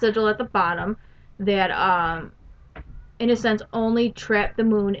I did a sigil at the bottom that, in a sense, only trapped the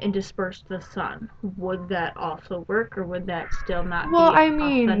moon and dispersed the sun? Would that also work, or would that still not be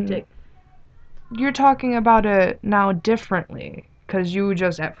authentic? You're talking about it now differently, because you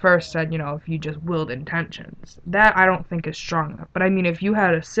just at first said, if you just willed intentions. That I don't think is strong enough. But I mean, if you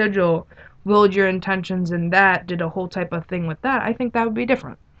had a sigil, willed your intentions, and that did a whole type of thing with that, I think that would be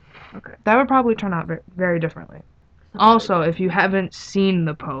different. Okay. That would probably turn out very differently. Also, if you haven't seen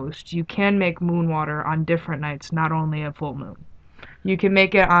the post, you can make moon water on different nights, not only a full moon. You can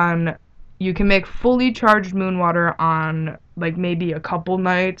make it on, you can make fully charged moon water on like maybe a couple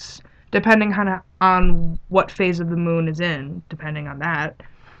nights, depending on what phase of the moon is in, depending on that.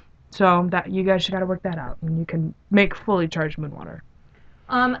 So that you guys should gotta work that out, and you can make fully charged moon water.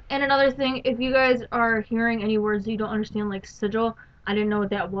 And another thing, if you guys are hearing any words that you don't understand, like sigil, I didn't know what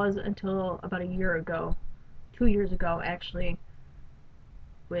that was until about a year ago, 2 years ago actually,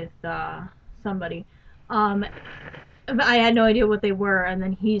 with somebody. Um, I had no idea what they were, and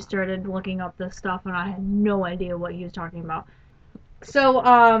then he started looking up this stuff, and I had no idea what he was talking about.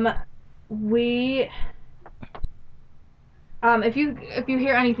 So, we, if you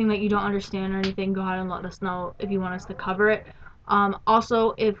hear anything that you don't understand or anything, go ahead and let us know if you want us to cover it.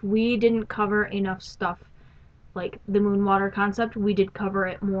 Also, if we didn't cover enough stuff, like the moon water concept, we did cover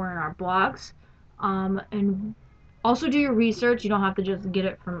it more in our blogs. And also do your research. You don't have to just get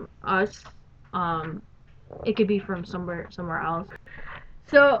it from us. It could be from somewhere else.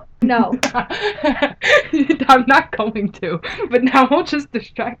 So no. I'm not going to, but now I'll just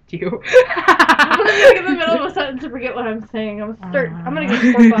distract you. I'm gonna think in the middle of a sentence and forget what I'm saying. I'm gonna get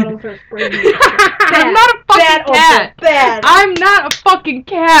a sport bottle and start spraying you. I'm not a fucking cat. Bad. I'm not a fucking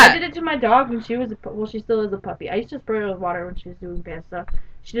cat. I did it to my dog when she was she still is a puppy. I used to spray her with water when she was doing bad stuff.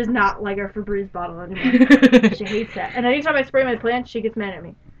 She does not like our Febreze bottle anymore. She hates that. And anytime I spray my plants, she gets mad at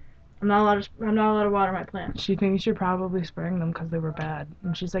me. I'm not allowed to water my plants. She thinks you're probably spraying them because they were bad.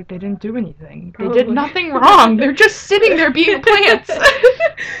 And she's like, they didn't do anything. Probably. They did nothing wrong. They're just sitting there being plants.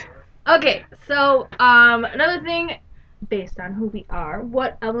 Okay, so another thing, based on who we are,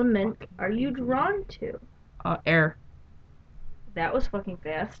 what element are you drawn to? Air. That was fucking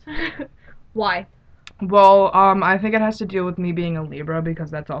fast. Why? Well, I think it has to deal with me being a Libra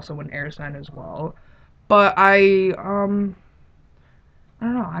because that's also an air sign as well. But I don't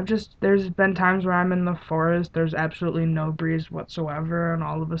know, there's been times where I'm in the forest, there's absolutely no breeze whatsoever, and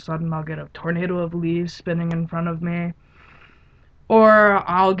all of a sudden I'll get a tornado of leaves spinning in front of me. Or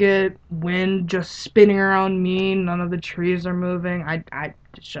I'll get wind just spinning around me, none of the trees are moving. I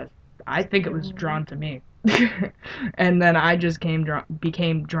think it was drawn to me. And then I just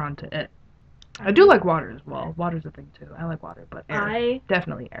became drawn to it. I do like water as well. Water's a thing too. I like water, but air.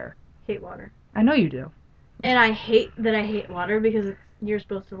 Definitely air. Hate water. I know you do. And I hate that I hate water because you're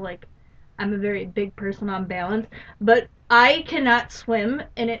supposed to I'm a very big person on balance, but I cannot swim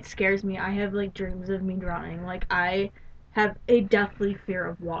and it scares me. I have dreams of me drowning. I have a deathly fear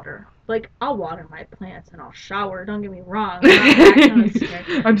of water. I'll water my plants and I'll shower. Don't get me wrong. I'm not that kind of scared.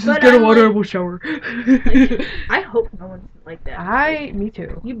 I'm just gonna water. I will shower. I hope no one's like that. Me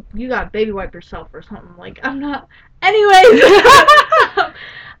too. You got baby wipe yourself or something. I'm not. Anyways,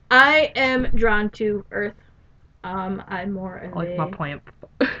 I am drawn to earth. I'm more of my plant.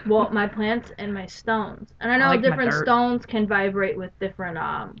 Well, my plants and my stones. And I know different stones can vibrate with different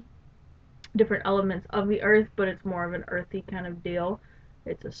elements of the earth, but it's more of an earthy kind of deal.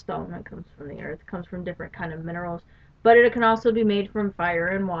 It's a stone that comes from the earth, comes from different kind of minerals. But it can also be made from fire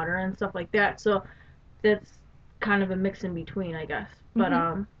and water and stuff like that. So that's kind of a mix in between, I guess. But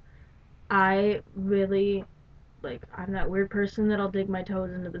I really I'm that weird person that'll dig my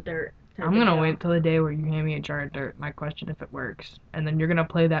toes into the dirt. I'm gonna wait till the day where you hand me a jar of dirt and I question if it works. And then you're gonna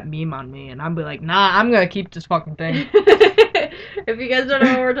play that meme on me and I'll be like, nah, I'm gonna keep this fucking thing. If you guys don't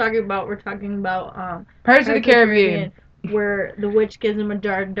know what we're talking about Pirates of the Caribbean. Where the witch gives him a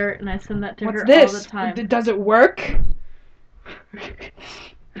jar of dirt and I send that to her this? all the time. Does it work?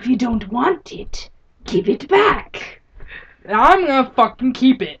 If you don't want it, give it back. I'm gonna fucking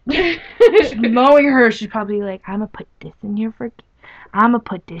keep it. Knowing her, she's probably like, I'm gonna put this in here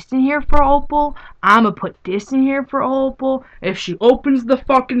for Opal. I'm gonna put this in here for Opal. If she opens the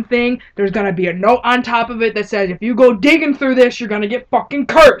fucking thing, there's gonna be a note on top of it that says, if you go digging through this, you're gonna get fucking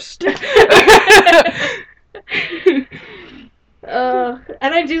cursed. And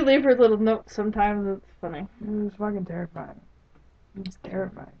I do leave her little notes sometimes. It's funny. It's fucking terrifying. It's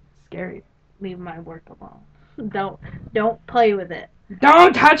terrifying. It's scary. Leave my work alone. Don't play with it.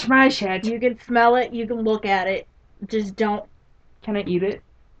 Don't touch my shit. You can smell it. You can look at it. Just don't. Can I eat it?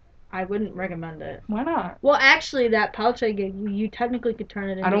 I wouldn't recommend it. Why not? Well, actually, that pouch I gave you, you technically could turn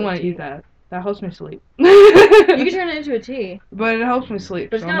it into a tea. I don't want to eat that. That helps me sleep. You can turn it into a tea. But it helps me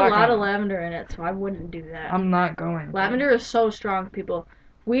sleep. But it's got a lot of lavender in it, so I wouldn't do that. I'm not going. Lavender is so strong, people.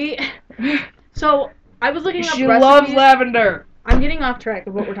 So, I was looking up recipes. She loves lavender. I'm getting off track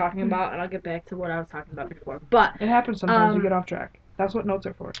of what we're talking about, and I'll get back to what I was talking about before. But it happens sometimes. You get off track. That's what notes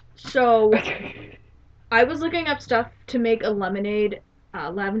are for. So, I was looking up stuff to make a lemonade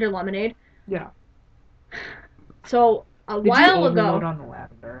lavender lemonade. Yeah. So a Did you while overload ago, on the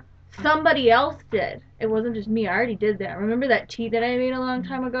lavender? somebody else did. It wasn't just me. I already did that. Remember that tea that I made a long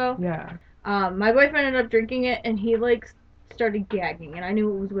time ago? Yeah. My boyfriend ended up drinking it, and he like started gagging, and I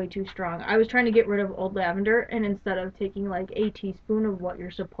knew it was way too strong. I was trying to get rid of old lavender, and instead of taking like a teaspoon of what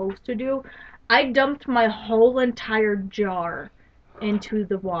you're supposed to do, I dumped my whole entire jar into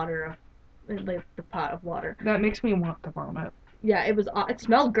the water, like the pot of water. That makes me want to vomit. Yeah, it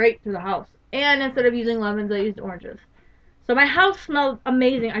smelled great through the house. And instead of using lemons, I used oranges. So my house smelled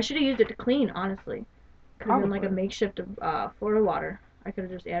amazing. I should have used it to clean, honestly. Could have been like a Probably. makeshift Florida water. I could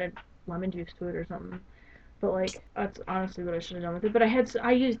have just added lemon juice to it or something. But like that's honestly what I should have done with it. But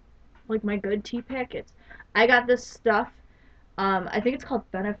I used like my good tea packets. I got this stuff. I think it's called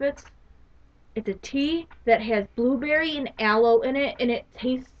Benefits. It's a tea that has blueberry and aloe in it, and it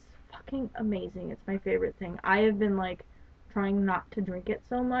tastes fucking amazing. It's my favorite thing. I have been like trying not to drink it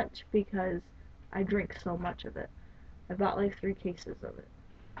so much because I drink so much of it. I bought like 3 cases of it.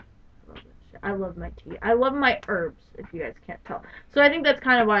 I love my tea. I love my herbs, if you guys can't tell. So I think that's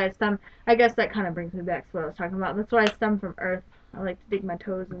kind of why I stem. I guess that kind of brings me back to what I was talking about. That's why I stem from earth. I like to dig my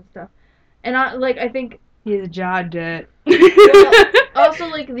toes and stuff. And I think. He's jawed it. Well, also,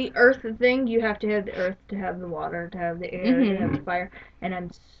 like the earth thing, you have to have the earth to have the water, to have the air, to have the fire. And I'm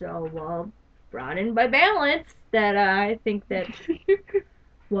so well brought in by balance that I think that's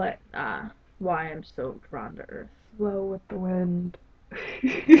what why I'm so drawn to earth. Flow with the wind.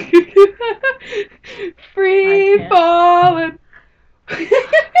 Free falling.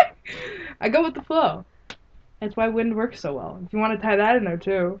 I go with the flow. That's why wind works so well. If you want to tie that in there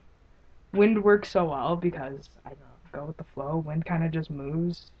too, wind works so well because I don't know, go with the flow. Wind kind of just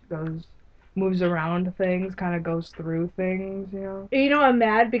moves around things, kind of goes through things, you know. You know, I'm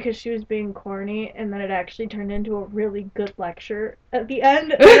mad because she was being corny, and then it actually turned into a really good lecture at the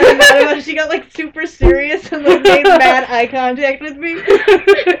end. And I'm mad about it. She got like super serious and like made bad eye contact with me.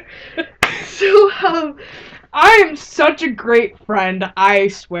 So, I am such a great friend, I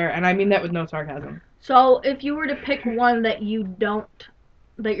swear, and I mean that with no sarcasm. So, if you were to pick one that you're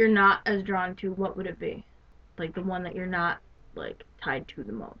not as drawn to, what would it be? Like the one that you're not like tied to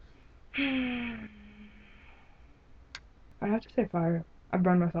the most. I have to say fire. I've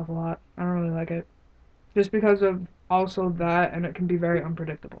burned myself a lot. I don't really like it. Just because of also that, and it can be very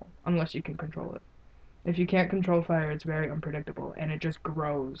unpredictable unless you can control it. If you can't control fire, it's very unpredictable, and it just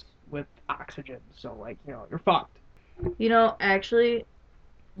grows with oxygen. So, like, you know, you're fucked. You know, actually,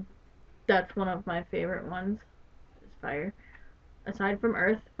 that's one of my favorite ones. Is fire. Aside from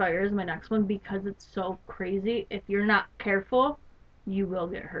earth, fire is my next one because it's so crazy. If you're not careful, you will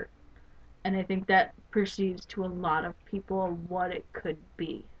get hurt. And I think that perceives to a lot of people what it could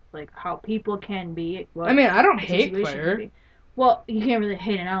be, like how people can be. I mean, I don't hate fire. Well, you can't really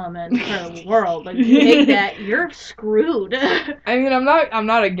hate an element. It's part of the world. Like, if you hate that, you're screwed. I mean, I'm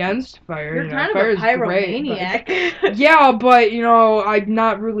not against fire. You're you know, kind of fire a is pyromaniac. Great, but, yeah, but you know, I'm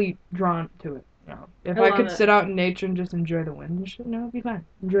not really drawn to it. You know, if I could sit out in nature and just enjoy the wind and shit, you know, it'd be fine.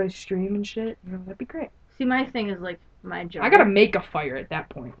 Enjoy stream and shit, you know, that'd be great. See, my thing is like my jar. I gotta make a fire at that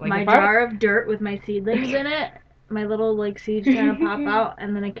point. Like my jar of dirt with my seedlings in it. My little like seeds trying to pop out,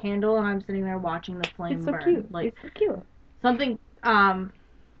 and then a candle, and I'm sitting there watching the flame burn. Cute. Like, it's so cute. Something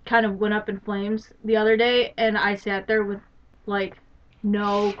kind of went up in flames the other day, and I sat there with like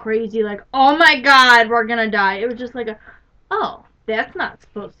no crazy like, oh my god, we're gonna die. It was just like oh, that's not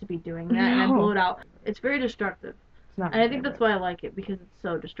supposed to be doing that, and I blew it out. It's very destructive. And I think that's why I like it, because it's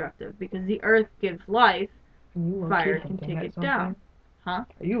so destructive. Because the earth gives life, fire can take it down. Huh?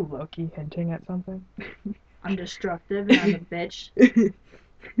 Are you low-key hinting at something? I'm destructive and I'm a bitch.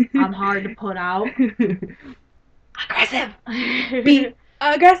 I'm hard to put out. Aggressive! Be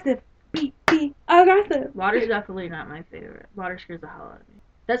aggressive! Be aggressive! Water's definitely not my favorite. Water scares the hell out of me.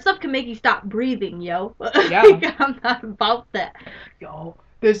 That stuff can make you stop breathing, yo. Yeah. I'm not about that. Yo,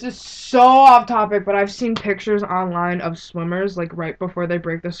 this is so off topic, but I've seen pictures online of swimmers, like, right before they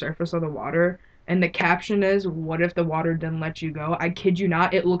break the surface of the water, and the caption is, what if the water didn't let you go? I kid you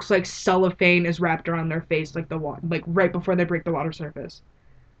not, it looks like cellophane is wrapped around their face, like, like, right before they break the water surface.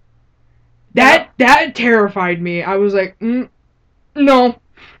 That terrified me. I was like, no.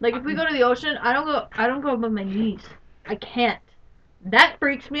 Like, if we go to the ocean, I don't go above my knees. I can't. That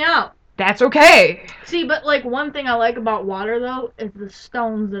freaks me out. That's okay. See, but like one thing I like about water though is the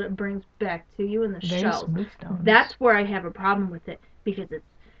stones that it brings back to you in the shells. That's where I have a problem with it, because it's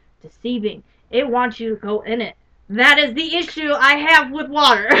deceiving. It wants you to go in it. That is the issue I have with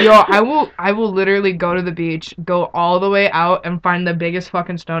water. Yo, I will literally go to the beach, go all the way out, and find the biggest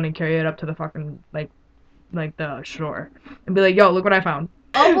fucking stone and carry it up to the fucking, like, like the shore and be like, "Yo, look what I found."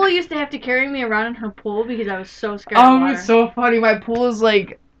 Opal used to have to carry me around in her pool because I was so scared of water. It's so funny. My pool is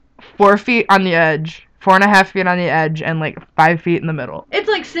like 4 feet on the edge, 4.5 feet on the edge, and like 5 feet in the middle. It's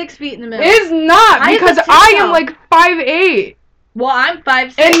like 6 feet in the middle. It's not because I am like 5'8". Well, I'm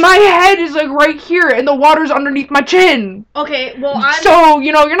 5'6". And my head is like right here, and the water's underneath my chin. Okay, well I'm. So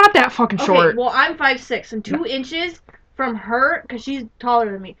you're not that fucking short. Okay, well I'm 5'6", and 2 inches from her, cause she's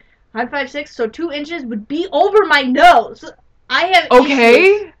taller than me. I'm 5'6", so 2 inches would be over my nose. I have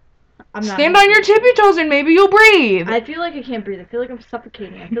Okay. Stand on your tippy toes and maybe you'll breathe. I feel like I can't breathe. I feel like I'm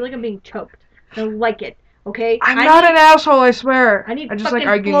suffocating. I feel like I'm being choked. I don't like it. Okay? I'm not an asshole, I swear. I need just fucking like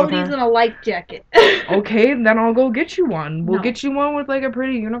arguing with her. floaties and a life jacket. Okay, then I'll go get you one. We'll No. get you one with like a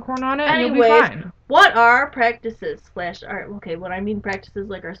pretty unicorn on it, and Anyways, you'll be fine. What are practices / art? Okay, what I mean practices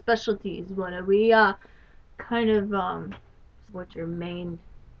like our specialties. What are we kind of what's your main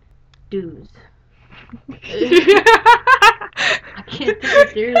dues? I can't take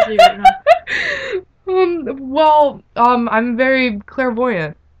it seriously right now. I'm very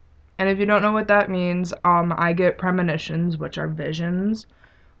clairvoyant. And if you don't know what that means, I get premonitions, which are visions.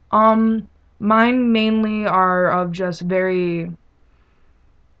 Mine mainly are of just very,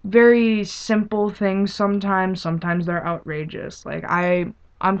 very simple things sometimes. Sometimes they're outrageous. Like, I'm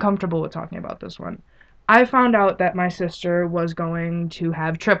comfortable with talking about this one. I found out that my sister was going to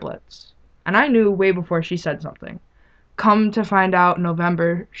have triplets. And I knew way before she said something. Come to find out in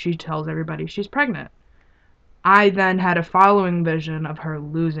November, she tells everybody she's pregnant. I then had a following vision of her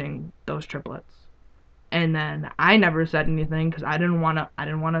losing those triplets. And then I never said anything because I didn't want to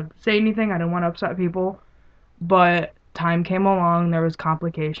say anything. I didn't want to upset people. But time came along, there was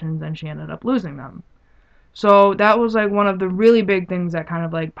complications, and she ended up losing them. So that was like one of the really big things that kind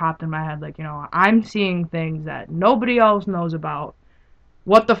of like popped in my head. Like, I'm seeing things that nobody else knows about.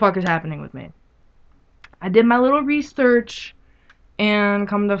 What the fuck is happening with me? I did my little research, and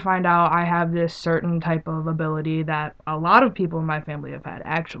come to find out I have this certain type of ability that a lot of people in my family have had,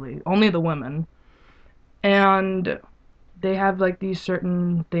 actually. Only the women. And they have like these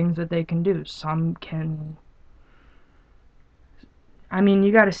certain things that they can do. Some can,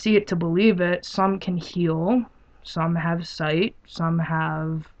 you gotta see it to believe it. Some can heal. Some have sight. Some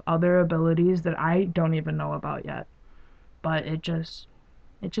have other abilities that I don't even know about yet. But it just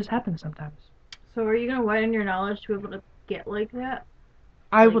happens sometimes. So are you going to widen your knowledge to be able to get like that?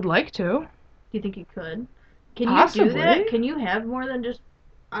 I would like to. Do you think you could? Can Possibly. you do that? Can you have more than just...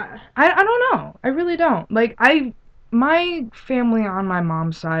 I don't know. I really don't. Like, my family on my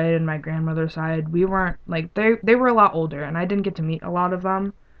mom's side and my grandmother's side, we weren't, like, they were a lot older, and I didn't get to meet a lot of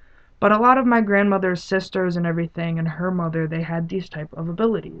them. But a lot of my grandmother's sisters and everything, and her mother, they had these type of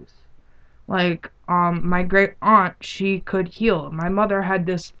abilities. Like, my great aunt, she could heal. My mother had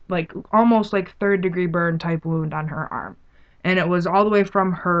this, like, almost like 3rd-degree burn type wound on her arm. And it was all the way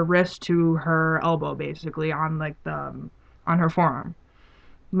from her wrist to her elbow, basically, on, like, on her forearm.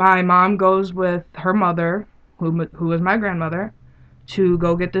 My mom goes with her mother, who was my grandmother, to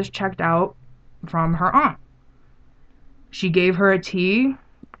go get this checked out from her aunt. She gave her a tea,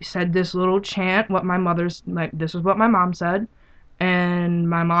 said this little chant, this is what my mom said, and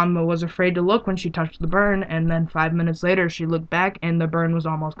my mom was afraid to look when she touched the burn, and then 5 minutes later she looked back and the burn was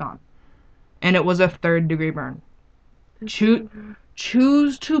almost gone. And it was a 3rd-degree burn.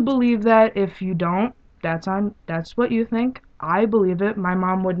 Choose to believe that. If you don't, that's what you think. I believe it. My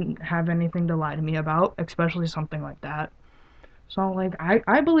mom wouldn't have anything to lie to me about, especially something like that. So, like,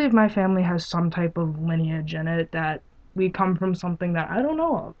 I believe my family has some type of lineage in it, that we come from something that I don't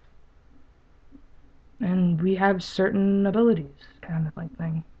know of. And we have certain abilities, kind of like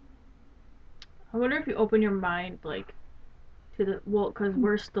thing. I wonder if you open your mind, like, to the... Well, because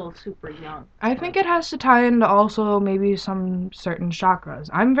we're still super young. I think it has to tie into also maybe some certain chakras.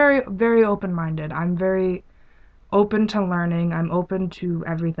 I'm very, very open-minded. I'm very open to learning. I'm open to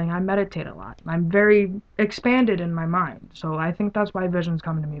everything. I meditate a lot. I'm very expanded in my mind. So I think that's why visions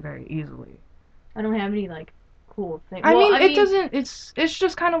come to me very easily. I don't have any, like, cool things. It's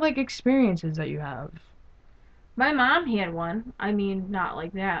just kind of like experiences that you have. My mom had one. I mean, not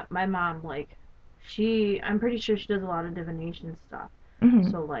like that. My mom, like, I'm pretty sure she does a lot of divination stuff.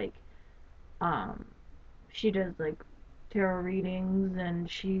 Mm-hmm. So, like, she does, like, tarot readings, and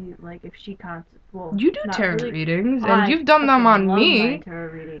she, like, if she you do tarot readings, and I you've done them on love me. My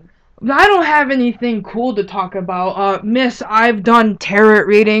tarot readings. I don't have anything cool to talk about. Miss, I've done tarot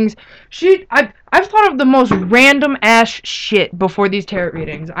readings. I've thought of the most random ass shit before these tarot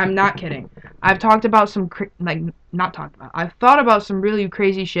readings. I'm not kidding. I've talked about I've thought about some really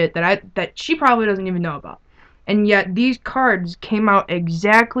crazy shit that she probably doesn't even know about. And yet these cards came out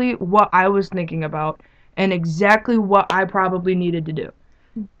exactly what I was thinking about, and exactly what I probably needed to do.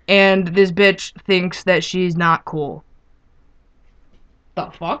 And this bitch thinks that she's not cool. The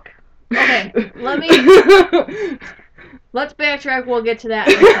fuck? Okay, let's backtrack. We'll get to that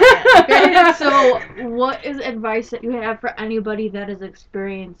in a second. Okay, so what is advice that you have for anybody that is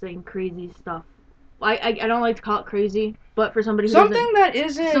experiencing crazy stuff? I don't like to call it crazy, but for somebody who Something that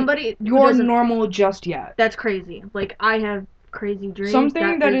isn't your normal just yet. That's crazy. Like, I have crazy dreams.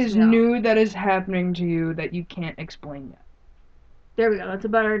 Something that is new that is happening to you that you can't explain yet. There we go. That's a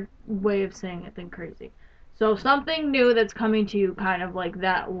better way of saying it than crazy. So something new that's coming to you, kind of like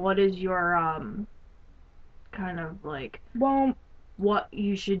that. What is your kind of like, well, what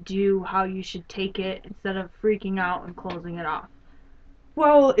you should do, how you should take it instead of freaking out and closing it off?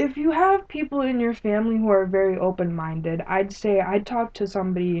 Well, if you have people in your family who are very open-minded, I'd say I'd talk to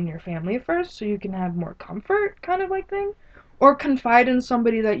somebody in your family first so you can have more comfort, kind of like thing, or confide in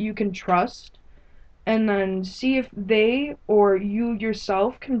somebody that you can trust, and then see if they or you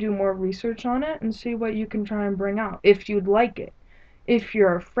yourself can do more research on it and see what you can try and bring out, if you'd like it. If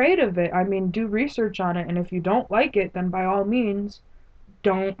you're afraid of it, I mean, do research on it, and if you don't like it, then by all means,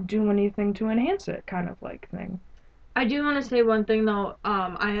 don't do anything to enhance it, kind of like thing. I do want to say one thing though.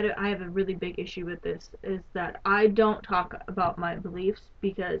 I have a really big issue with this, is that I don't talk about my beliefs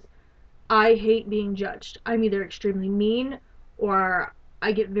because I hate being judged. I'm either extremely mean or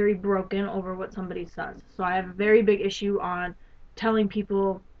I get very broken over what somebody says. So I have a very big issue on telling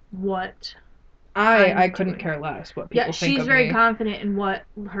people what I couldn't care less what people think of me. Yeah, she's very confident in what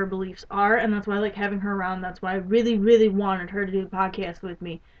her beliefs are, and that's why I like having her around. That's why I really, really wanted her to do the podcast with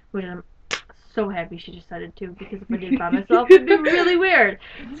me, which I'm so happy she decided to, because if I did it by myself, it'd be really weird.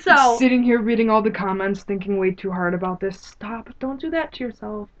 So sitting here reading all the comments, thinking way too hard about this. Stop! Don't do that to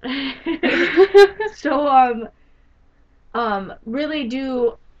yourself. So really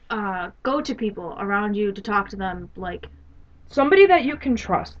do go to people around you to talk to them, like somebody that you can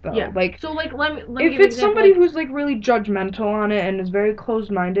trust, though. Yeah. Like, so like let me if give it's somebody who's like really judgmental on it and is very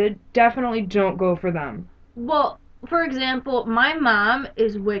closed-minded, definitely don't go for them. Well, for example, my mom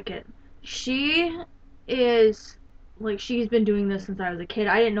is Wiccan. She is like, she's been doing this since I was a kid.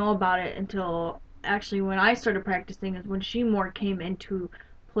 I didn't know about it until actually when I started practicing, is when she more came into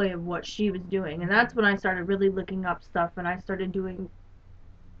play of what she was doing, and that's when I started really looking up stuff, and I started doing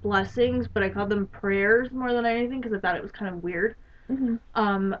blessings, but I called them prayers more than anything because I thought it was kind of weird.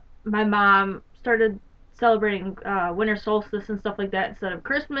 Mm-hmm. My mom started celebrating winter solstice and stuff like that instead of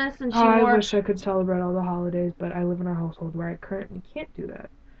Christmas, and I wish I could celebrate all the holidays, but I live in a household where I currently can't do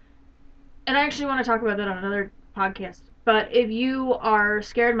that. And I actually want to talk about that on another podcast. But if you are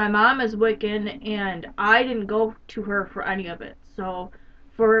scared, my mom is Wiccan, and I didn't go to her for any of it. So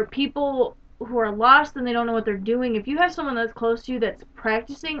for people who are lost and they don't know what they're doing, if you have someone that's close to you that's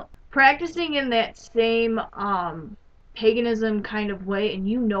practicing in that same paganism kind of way, and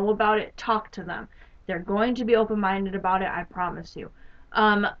you know about it, talk to them. They're going to be open-minded about it, I promise you.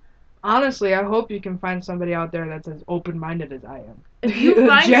 Honestly, I hope you can find somebody out there that's as open-minded as I am. If you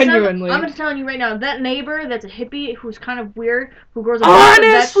find genuinely, I'm just telling you right now, that neighbor that's a hippie who's kind of weird, who grows a bunch of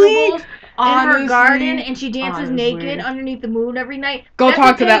vegetables in her garden, and she dances naked underneath the moon every night. Go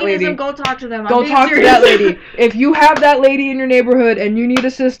talk to that lady. Go talk to them. Go talk to that lady. If you have that lady in your neighborhood and you need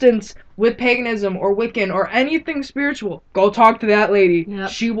assistance with paganism or Wiccan or anything spiritual, go talk to that lady. Yep.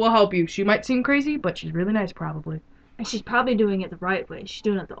 She will help you. She might seem crazy, but she's really nice, probably. And she's probably doing it the right way. She's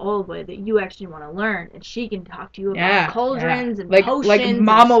doing it the old way that you actually want to learn, and she can talk to you about cauldrons and potions, like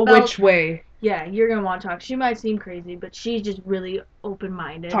Mama Witch way. Yeah, you're gonna want to talk. She might seem crazy, but she's just really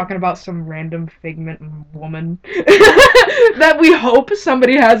open-minded. Talking about some random figment woman that we hope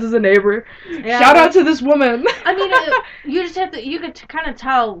somebody has as a neighbor. Yeah, shout out to this woman. I mean, you just have to. You could kind of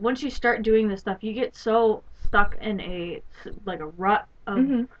tell once you start doing this stuff. You get so stuck in a rut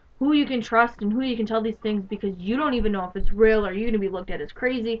of who you can trust and who you can tell these things, because you don't even know if it's real or you're gonna be looked at as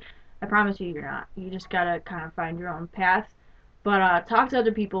crazy. I promise you, you're not. You just gotta kind of find your own path. But talk to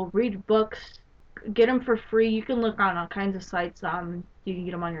other people, read books, get them for free. You can look on all kinds of sites. You can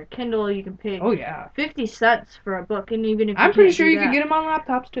get them on your Kindle. You can pay 50 cents for a book, and even if I'm pretty sure you can get them on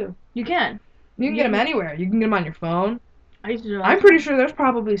laptops too. You can. You can get them anywhere. You can get them on your phone. I'm pretty sure there's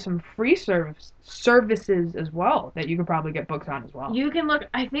probably some free services as well that you can probably get books on as well. You can look.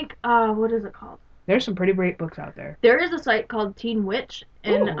 I think. What is it called? There's some pretty great books out there. There is a site called Teen Witch,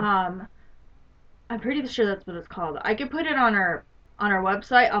 and I'm pretty sure that's what it's called. I can put it on our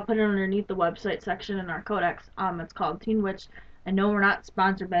website. I'll put it underneath the website section in our Codex. It's called Teen Witch. I know we're not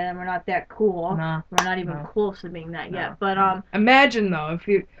sponsored by them. We're not that cool. No, we're not even close to being that yet. But imagine though, if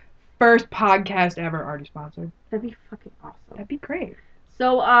you first podcast ever already sponsored. That'd be fucking awesome. That'd be great.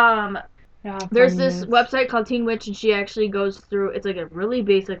 So Yeah, There's this funniness. website called Teen Witch, and she actually goes through. It's like a really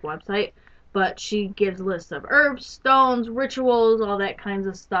basic website, but she gives lists of herbs, stones, rituals, all that kinds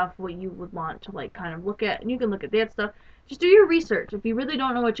of stuff. What you would want to like kind of look at, and you can look at that stuff. Just do your research. If you really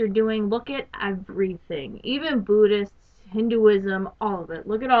don't know what you're doing, look at everything, even Buddhists, Hinduism, all of it.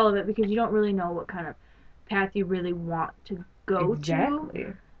 Look at all of it because you don't really know what kind of path you really want to go to, Exactly.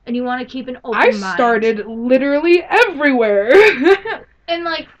 and you want to keep an I open mind. started literally everywhere. And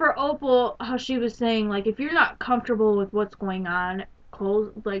like for Opal, how she was saying, like if you're not comfortable with what's going on,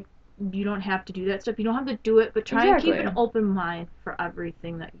 close like you don't have to do that stuff. You don't have to do it, but try and keep Exactly. an open mind for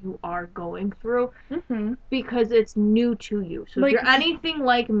everything that you are going through Mhm. because it's new to you. So if Like, you're anything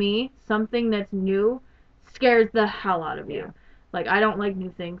like me, something that's new scares the hell out of yeah. you. Like I don't like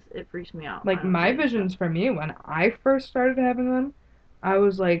new things. It freaks me out. I Like don't my like new stuff. visions for me when I first started having them, I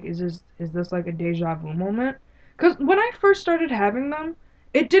was like, is this like a deja vu moment? Because when I first started having them,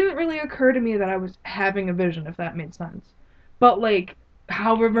 it didn't really occur to me that I was having a vision, if that made sense. But like,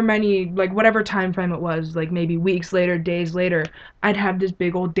 however many, like whatever time frame it was, like maybe weeks later, days later, I'd have this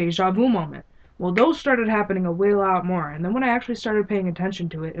big old deja vu moment. Well, those started happening a way lot more, and then when I actually started paying attention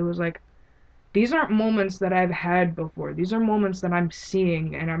to it, it was like, these aren't moments that I've had before. These are moments that I'm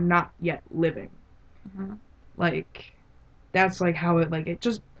seeing and I'm not yet living. Mm-hmm. Like, that's like how it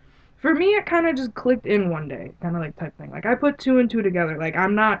just, for me, it kind of just clicked in one day, kind of like type thing. Like, I put two and two together. Like,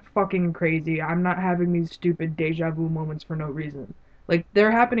 I'm not fucking crazy. I'm not having these stupid deja vu moments for no reason. Like, they're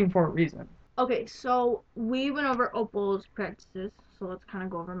happening for a reason. Okay, so we went over Opal's practices, so let's kind of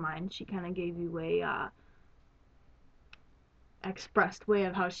go over mine. She kind of gave you a expressed way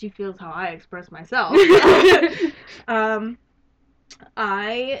of how she feels how I express myself. um,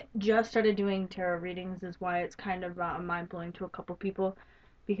 I just started doing tarot readings, is why it's kind of mind blowing to a couple people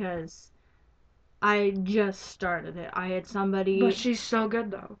because I just started it. I had But somebody, she's so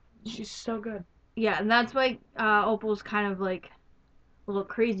good, though. She's so good. yeah, and that's why Opal's kind of like a little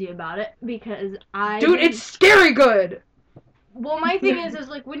crazy about it because I Dude, it's didn't. scary good! Well, my thing is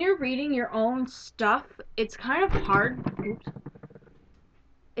like when you're reading your own stuff, it's kind of hard. Oops.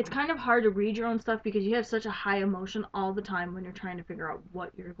 It's kind of hard to read your own stuff because you have such a high emotion all the time when you're trying to figure out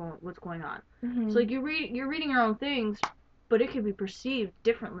what's going on. So Mm-hmm. like you're reading your own things, but it could be perceived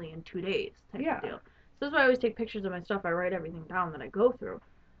differently in 2 days type of Yeah. deal. So that's why I always take pictures of my stuff. I write everything down that I go through.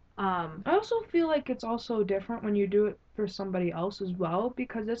 Um, I also feel like it's also different when you do it for somebody else as well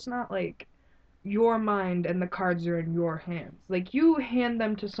because it's not like your mind and the cards are in your hands. Like you hand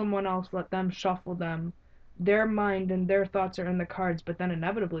them to someone else, let them shuffle them. Their mind and their thoughts are in the cards, but then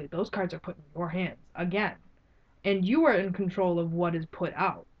inevitably those cards are put in your hands again. And you are in control of what is put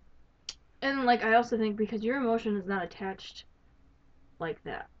out. and like I also think because your emotion is not attached like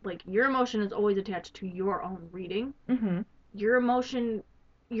that. Like your emotion is always attached to your own reading. Mhm. Your emotion,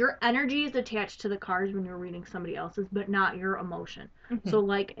 your energy is attached to the cards when you're reading somebody else's, but not your emotion. So Mhm.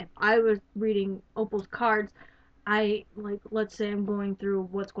 like if I was reading Opal's cards, I like let's say I'm going through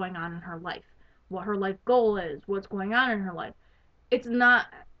what's going on in her life, what her life goal is, what's going on in her life. It's not,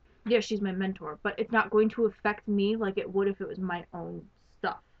 yeah, she's my mentor, but it's not going to affect me like it would if it was my own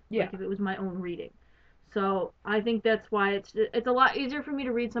stuff, Yeah. like if it was my own reading. So I think that's why it's a lot easier for me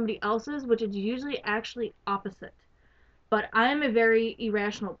to read somebody else's, which is usually actually opposite. But I'm a very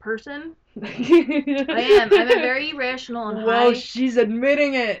irrational person. I am. I'm a very irrational and Whoa, high. she's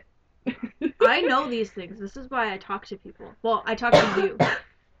admitting it. I know these things. This is why I talk to people. Well, I talk to you.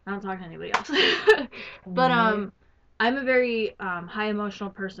 I don't talk to anybody else. But Right. I'm a very high emotional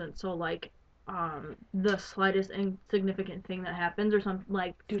person. So like the slightest insignificant thing that happens or some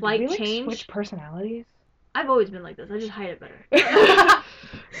like Dude, did we slight like switch change. personalities? I've always been like this. I just hide it better.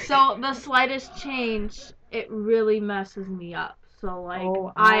 So the slightest change, it really messes me up. So like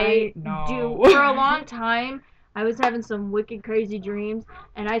Oh, I I know. do for a long time, I was having some wicked crazy dreams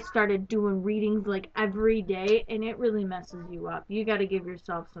and I started doing readings like every day and it really messes you up. You got to give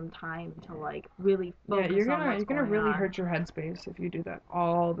yourself some time to like really Yeah, you're focus on gonna what's you're gonna going really on. hurt your headspace if you do that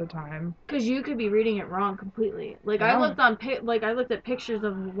all the time. Cause you could be reading it wrong completely. Like Yeah. I looked at pictures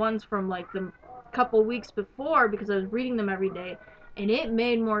of ones from like the couple weeks before because I was reading them every day, and it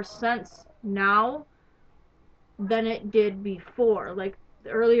made more sense now than it did before. Like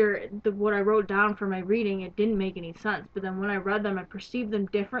earlier, what I wrote down for my reading, it didn't make any sense. But then when I read them, I perceived them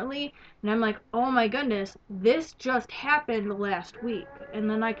differently, and I'm like, oh my goodness, this just happened last week. And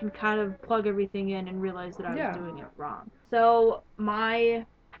then I can kind of plug everything in and realize that I was Yeah. doing it wrong. So my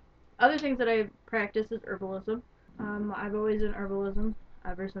other things that I practice is herbalism. I've always done herbalism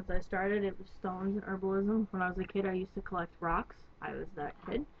ever since I started. It was stones and herbalism. When I was a kid, I used to collect rocks. I was that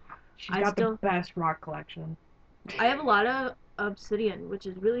kid. She's I got the still best rock collection. I have a lot of obsidian, which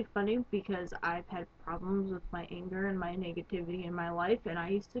is really funny because I've had problems with my anger and my negativity in my life, and I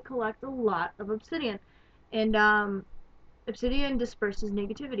used to collect a lot of obsidian. And obsidian disperses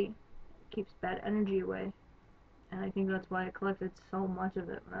negativity, keeps bad energy away. And I think that's why I collected so much of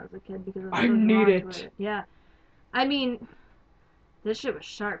it when I was a kid because I was I so need drawn to it. it. Yeah. I mean, this shit was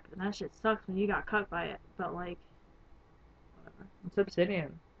sharp, and that shit sucks when you got cut by it. But like, whatever. It's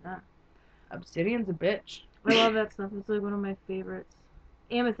obsidian. Yeah. Obsidian's a bitch. I love that stuff. It's like one of my favorites.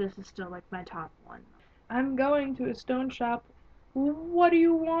 Amethyst is still like my top one. I'm going to a stone shop. What do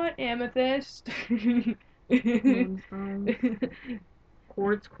you want, Amethyst? Moonstones,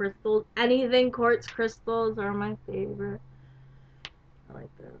 quartz crystals, anything quartz crystals are my favorite. I like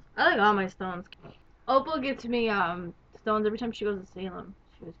those. I like all my stones. Opal gets me stones every time she goes to Salem.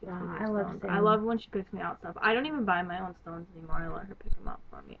 She always gets me new I love stones. I Salem. love when she picks me out stuff. I don't even buy my own stones anymore. I let her pick them out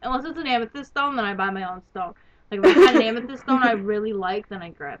for me. Unless it's an amethyst stone, then I buy my own stone. Like if I find an amethyst stone I really like, then I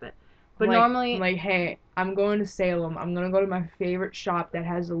grab it. But I'm normally, like, hey, I'm going to Salem. I'm gonna go to my favorite shop that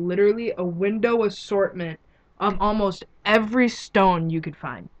has literally a window assortment of almost every stone you could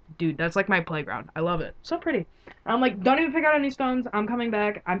find. Dude, that's like my playground. I love it. So pretty. I'm like, don't even pick out any stones. I'm coming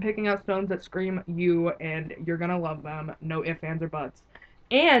back. I'm picking out stones that scream you, and you're gonna love them. No ifs, ands, or buts.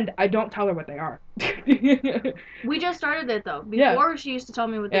 And I don't tell her what they are. we just started it though. Yeah. Before she used to tell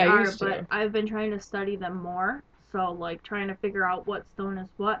me what they Yeah, I are, used but to. I've been trying to study them more. So like trying to figure out what stone is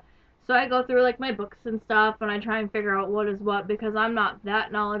what. So I go through like my books and stuff and I try and figure out what is what because I'm not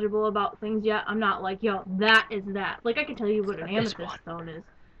that knowledgeable about things yet. I'm not like, yo, that is that. Like I can tell you what an This amethyst one. stone is,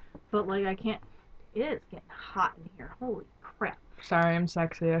 but like I can't. It is getting hot in here. Holy crap. Sorry, I'm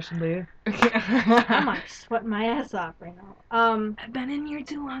sexy. I should leave. I'm like sweating my ass off right now. I've been in here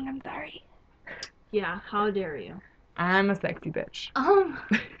too long. I'm sorry. Yeah, how dare you? I'm a sexy bitch.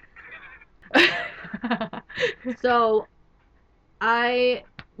 So I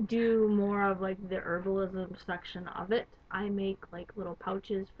do more of like the herbalism section of it. I make like little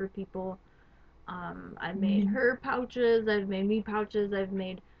pouches for people. I've made her pouches. I've made me pouches. I've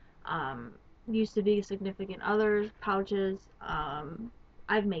made um, used to be significant others pouches.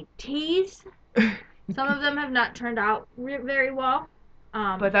 I've made teas. Some of them have not turned out very well.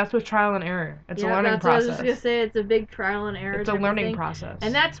 But that's with trial and error. It's a Yeah, learning that's what I was just gonna process. say. It's a big trial and error It's a type of learning thing, process.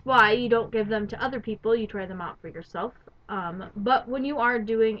 and that's why you don't give them to other people. You try them out for yourself. But when you are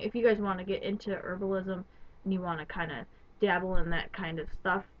doing, if you guys want to get into herbalism and you want to kind of dabble in that kind of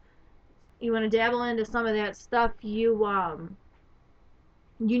stuff, you want to dabble into some of that stuff. You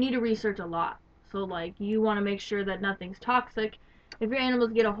need to research a lot. So like you want to make sure that nothing's toxic. If your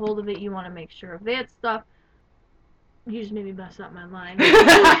animals get a hold of it, you want to make sure of that stuff. You just made me mess up my line.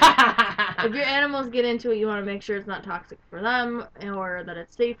 If your animals get into it, you want to make sure it's not toxic for them or that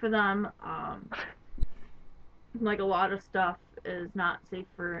it's safe for them. Like a lot of stuff is not safe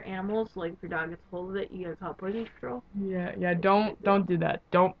for animals. Like if your dog gets a hold of it, you gotta call poison control. Yeah, don't do that.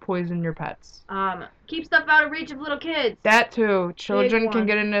 Don't poison your pets. Keep stuff out of reach of little kids. That too. Children can one.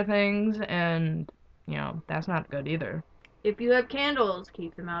 get into things and that's not good either. If you have candles,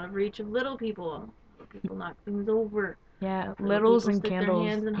 keep them out of reach of little people. Little people knock things over. Yeah, Little littles people and stick their candles.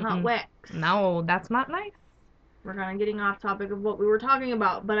 hands in hot wax. No, that's not nice. We're kind of getting off topic of what we were talking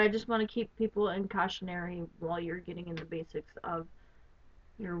about, but I just want to keep people in cautionary while you're getting in the basics of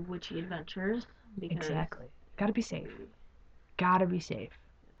your witchy adventures. Because, exactly. Gotta be safe. Gotta be safe.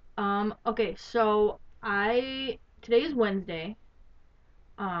 Okay, so today is Wednesday.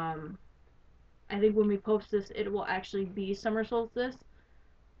 I think when we post this, it will actually be summer solstice.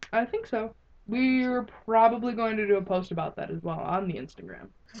 I think so. We're probably going to do a post about that as well on the Instagram.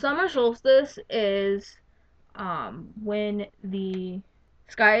 Summer solstice is when the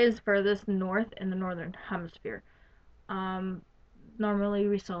sky is furthest north in the northern hemisphere. Normally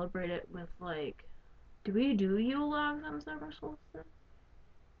we celebrate it with like, do we do Yule logs on summer solstice?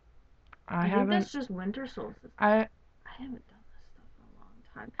 I think that's just winter solstice. I haven't done this stuff in a long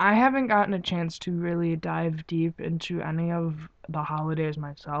time. I haven't gotten a chance to really dive deep into any of the holidays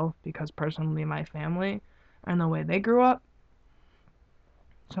myself because personally my family and the way they grew up.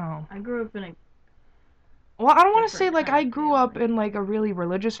 So I grew up in a well, I don't want to say different like kind I of grew up family. in like a really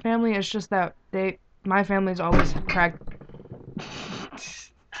religious family. It's just that my family's always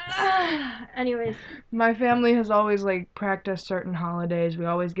Anyways, my family has always like practiced certain holidays. We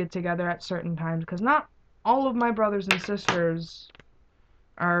always get together at certain times because not all of my brothers and sisters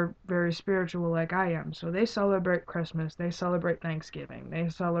are very spiritual like I am. So they celebrate Christmas, they celebrate Thanksgiving, they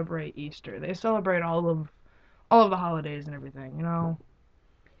celebrate Easter, they celebrate all of the holidays and everything,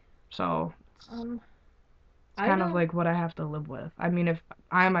 So kind of like what I have to live with. I mean, if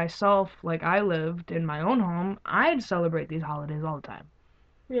I myself, like I lived in my own home, I'd celebrate these holidays all the time.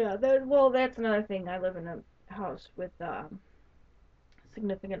 Yeah, that's another thing. I live in a house with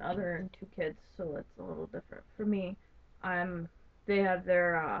significant other and two kids, so it's a little different for me. I'm they have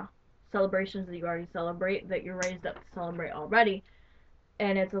their celebrations that you already celebrate, that you're raised up to celebrate already,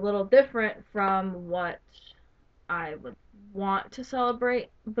 and it's a little different from what I would want to celebrate.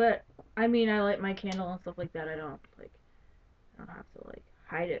 But I mean, I light my candle and stuff like that. I don't have to like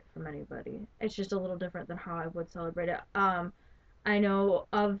hide it from anybody. It's just a little different than how I would celebrate it. I know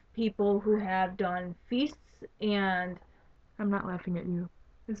of people who have done feasts and I'm not laughing at you.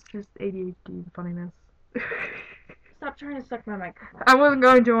 It's just ADHD funniness. stop trying to suck my microphone. I wasn't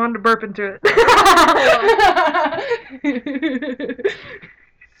going to. I wanted to burp into it.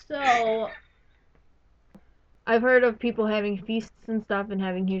 So I've heard of people having feasts and stuff and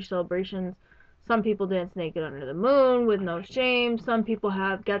having huge celebrations. Some people dance naked under the moon with no shame. Some people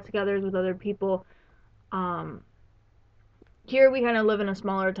have get-togethers with other people. Here we kind of live in a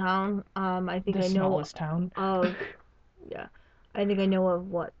smaller town. I think The I know smallest town. of yeah. I think I know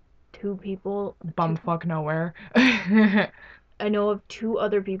of what, two people. Bumfuck nowhere. I know of two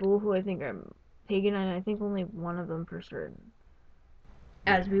other people who I think are pagan, and I think only one of them for certain.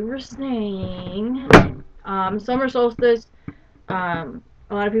 As we were saying, summer solstice. A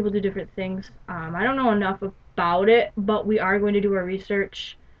lot of people do different things. I don't know enough about it, but we are going to do our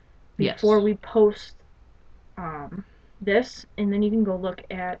research before we post this, and then you can go look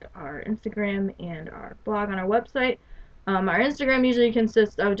at our Instagram and our blog on our website. Our Instagram usually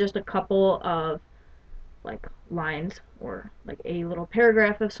consists of just a couple of like lines or like a little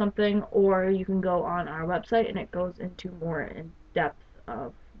paragraph of something, or you can go on our website and it goes into more in depth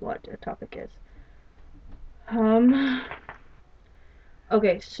of what a topic is.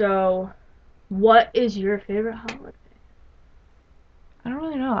 Okay, so what is your favorite holiday? I don't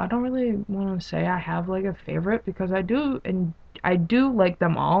really know. I don't really want to say I have like a favorite because I do like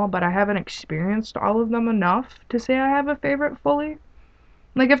them all, but I haven't experienced all of them enough to say I have a favorite fully.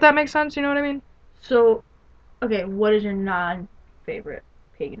 Like if that makes sense, you know what I mean? So, okay, what is your non-favorite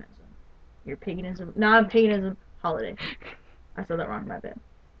paganism? Your non-paganism holiday. I said that wrong, my bad.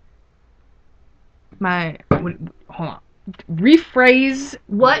 Hold on. Rephrase.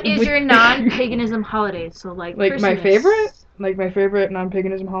 What is your non-paganism holiday? So like Christmas. My favorite? Like my favorite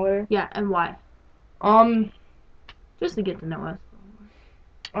non-paganism holiday? Yeah, and why? Just to get to know us.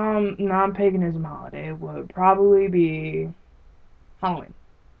 Non-paganism holiday would probably be Halloween.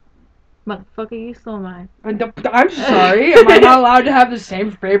 Motherfucker, you stole mine. I'm sorry. Am I not allowed to have the same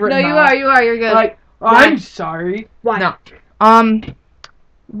favorite? No, you are. You're good. Like, I'm sorry. Why? No.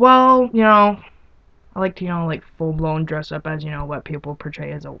 Well, I like to, like full-blown dress up as, what people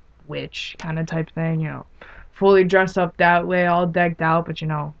portray as a witch kind of type thing, fully dressed up that way, all decked out, but,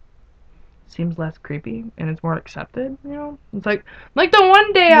 seems less creepy and it's more accepted, It's like the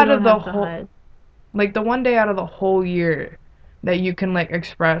one day out of the whole, like the one day out of the whole year that you can, like,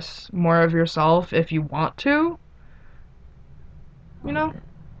 express more of yourself if you want to,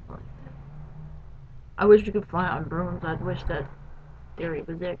 I wish we could fly on brooms. I wish that theory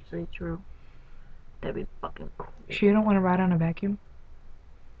was actually true. That'd be fucking cool. Sure you don't want to ride on a vacuum?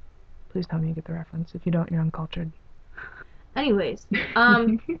 Please tell me you get the reference. If you don't, you're uncultured. Anyways,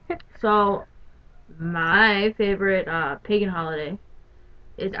 so my favorite pagan holiday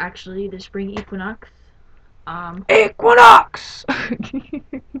is actually the spring equinox. Equinox!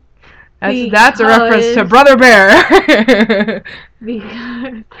 That's a reference to Brother Bear. Because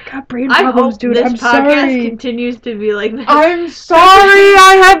I got brain problems, dude. I'm sorry. This podcast continues to be like this. I'm sorry.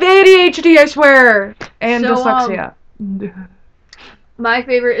 I have ADHD, I swear, and dyslexia. My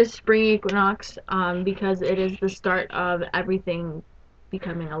favorite is spring equinox, because it is the start of everything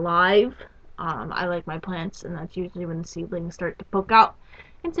becoming alive. I like my plants, and that's usually when the seedlings start to poke out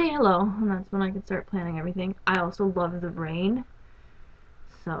and say hello, and that's when I can start planting everything. I also love the rain,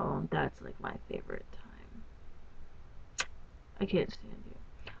 so that's like my favorite time. I can't stand you.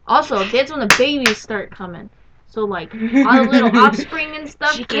 Also, that's when the babies start coming. So like all the little offspring and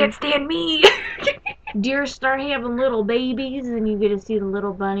stuff. She can't stand me. Deer start having little babies, and you get to see the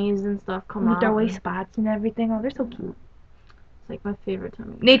little bunnies and stuff come out. With their white spots and everything. Oh, they're so cute. It's like my favorite time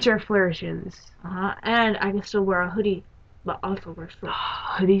of year. Nature flourishes. And I can still wear a hoodie, but also wear shorts.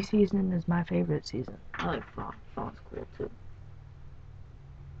 Hoodie season is my favorite season. I like fall. Fall's cool too.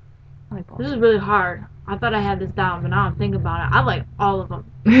 I like fall. This is really hard. I thought I had this down, but now I'm thinking about it. I like all of them.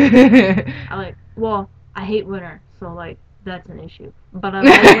 I hate winter, so like that's an issue. But I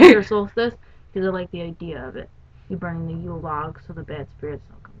like winter solstice because I like the idea of it. You burning the Yule log so the bad spirits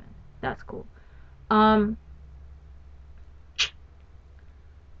don't come in. That's cool.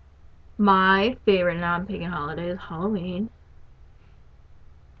 My favorite non-pagan holiday is Halloween.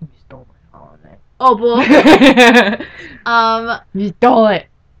 You stole my holiday. Oh, well. You stole it.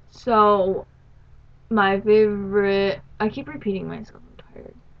 So, my favorite. I keep repeating myself.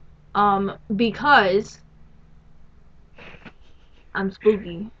 I'm tired. Because I'm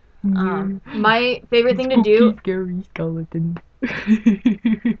spooky. My favorite thing to do. Spooky, scary skeleton. My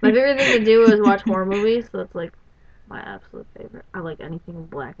favorite thing to do is watch horror movies. So that's like my absolute favorite. I like anything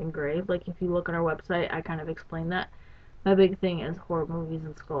black and gray. Like if you look on our website, I kind of explain that. My big thing is horror movies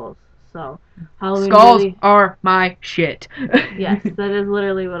and skulls. So Halloween Skulls really. are my shit. Yes, that is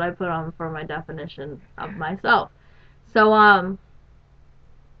literally what I put on for my definition of myself. So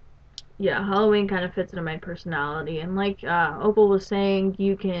yeah, Halloween kind of fits into my personality, and like Opal was saying,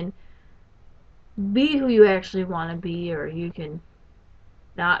 you can be who you actually want to be, or you can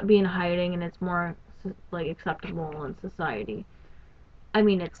not be in hiding, and it's more like acceptable in society. I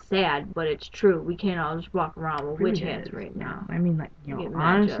mean, it's sad, but it's true. We can't all just walk around with Really witch hats is. right Yeah. now. I mean, like, You get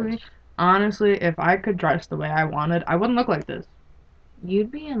mad honestly, judged. if I could dress the way I wanted, I wouldn't look like this.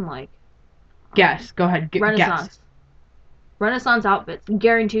 You'd be in like Guess. Go ahead. Guess. Renaissance. Renaissance outfits.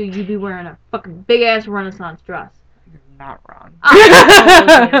 Guarantee you'd be wearing a fucking big ass Renaissance dress. You're not wrong.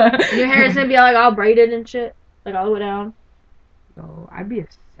 Oh, your hair is gonna be like all braided and shit, like all the way down. So I'd be a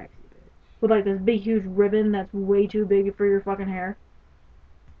sexy bitch. With like this big huge ribbon that's way too big for your fucking hair.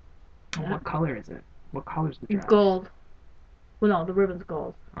 Oh, what color is it? What color's the dress? Gold. Well, no, the ribbon's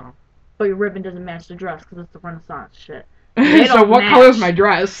gold. Oh. But your ribbon doesn't match the dress because it's the Renaissance shit. So what color's my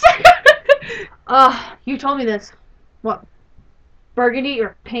dress? You told me this. What? Burgundy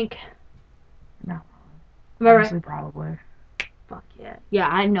or pink? No. Am I Honestly, right? probably. Fuck yeah. Yeah,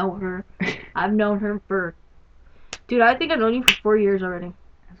 I know her. I've known her for. Dude, I think I've known you for 4 years already.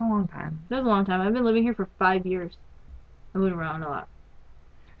 That's a long time. That's a long time. I've been living here for 5 years. I moved around a lot.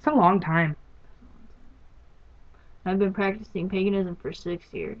 It's a long time. I've been practicing paganism for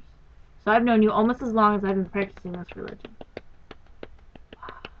 6 years. So I've known you almost as long as I've been practicing this religion.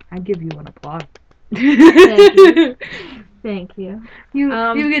 I give you an applause. Thank you. Thank you.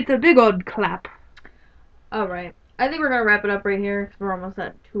 You get the big old clap. Alright. I think we're going to wrap it up right here because we're almost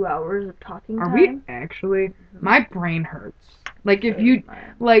at 2 hours of talking time. Are we actually? My brain hurts. Like if you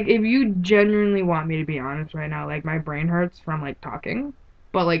genuinely want me to be honest right now, like my brain hurts from like talking,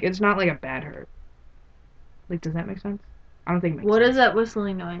 but like it's not like a bad hurt. Like, does that make sense? I don't think it makes sense. What is that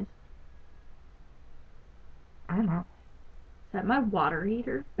whistling noise? I don't know. Is that my water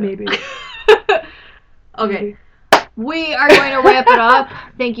heater? Maybe. Okay. Maybe. We are going to wrap it up.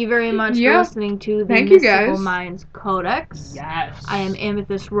 Thank you very much for listening to the Mystical Minds Codex. Yes. I am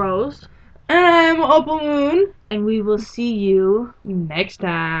Amethyst Rose. And I'm Opal Moon. And we will see you next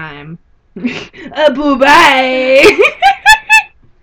time. Bye-bye.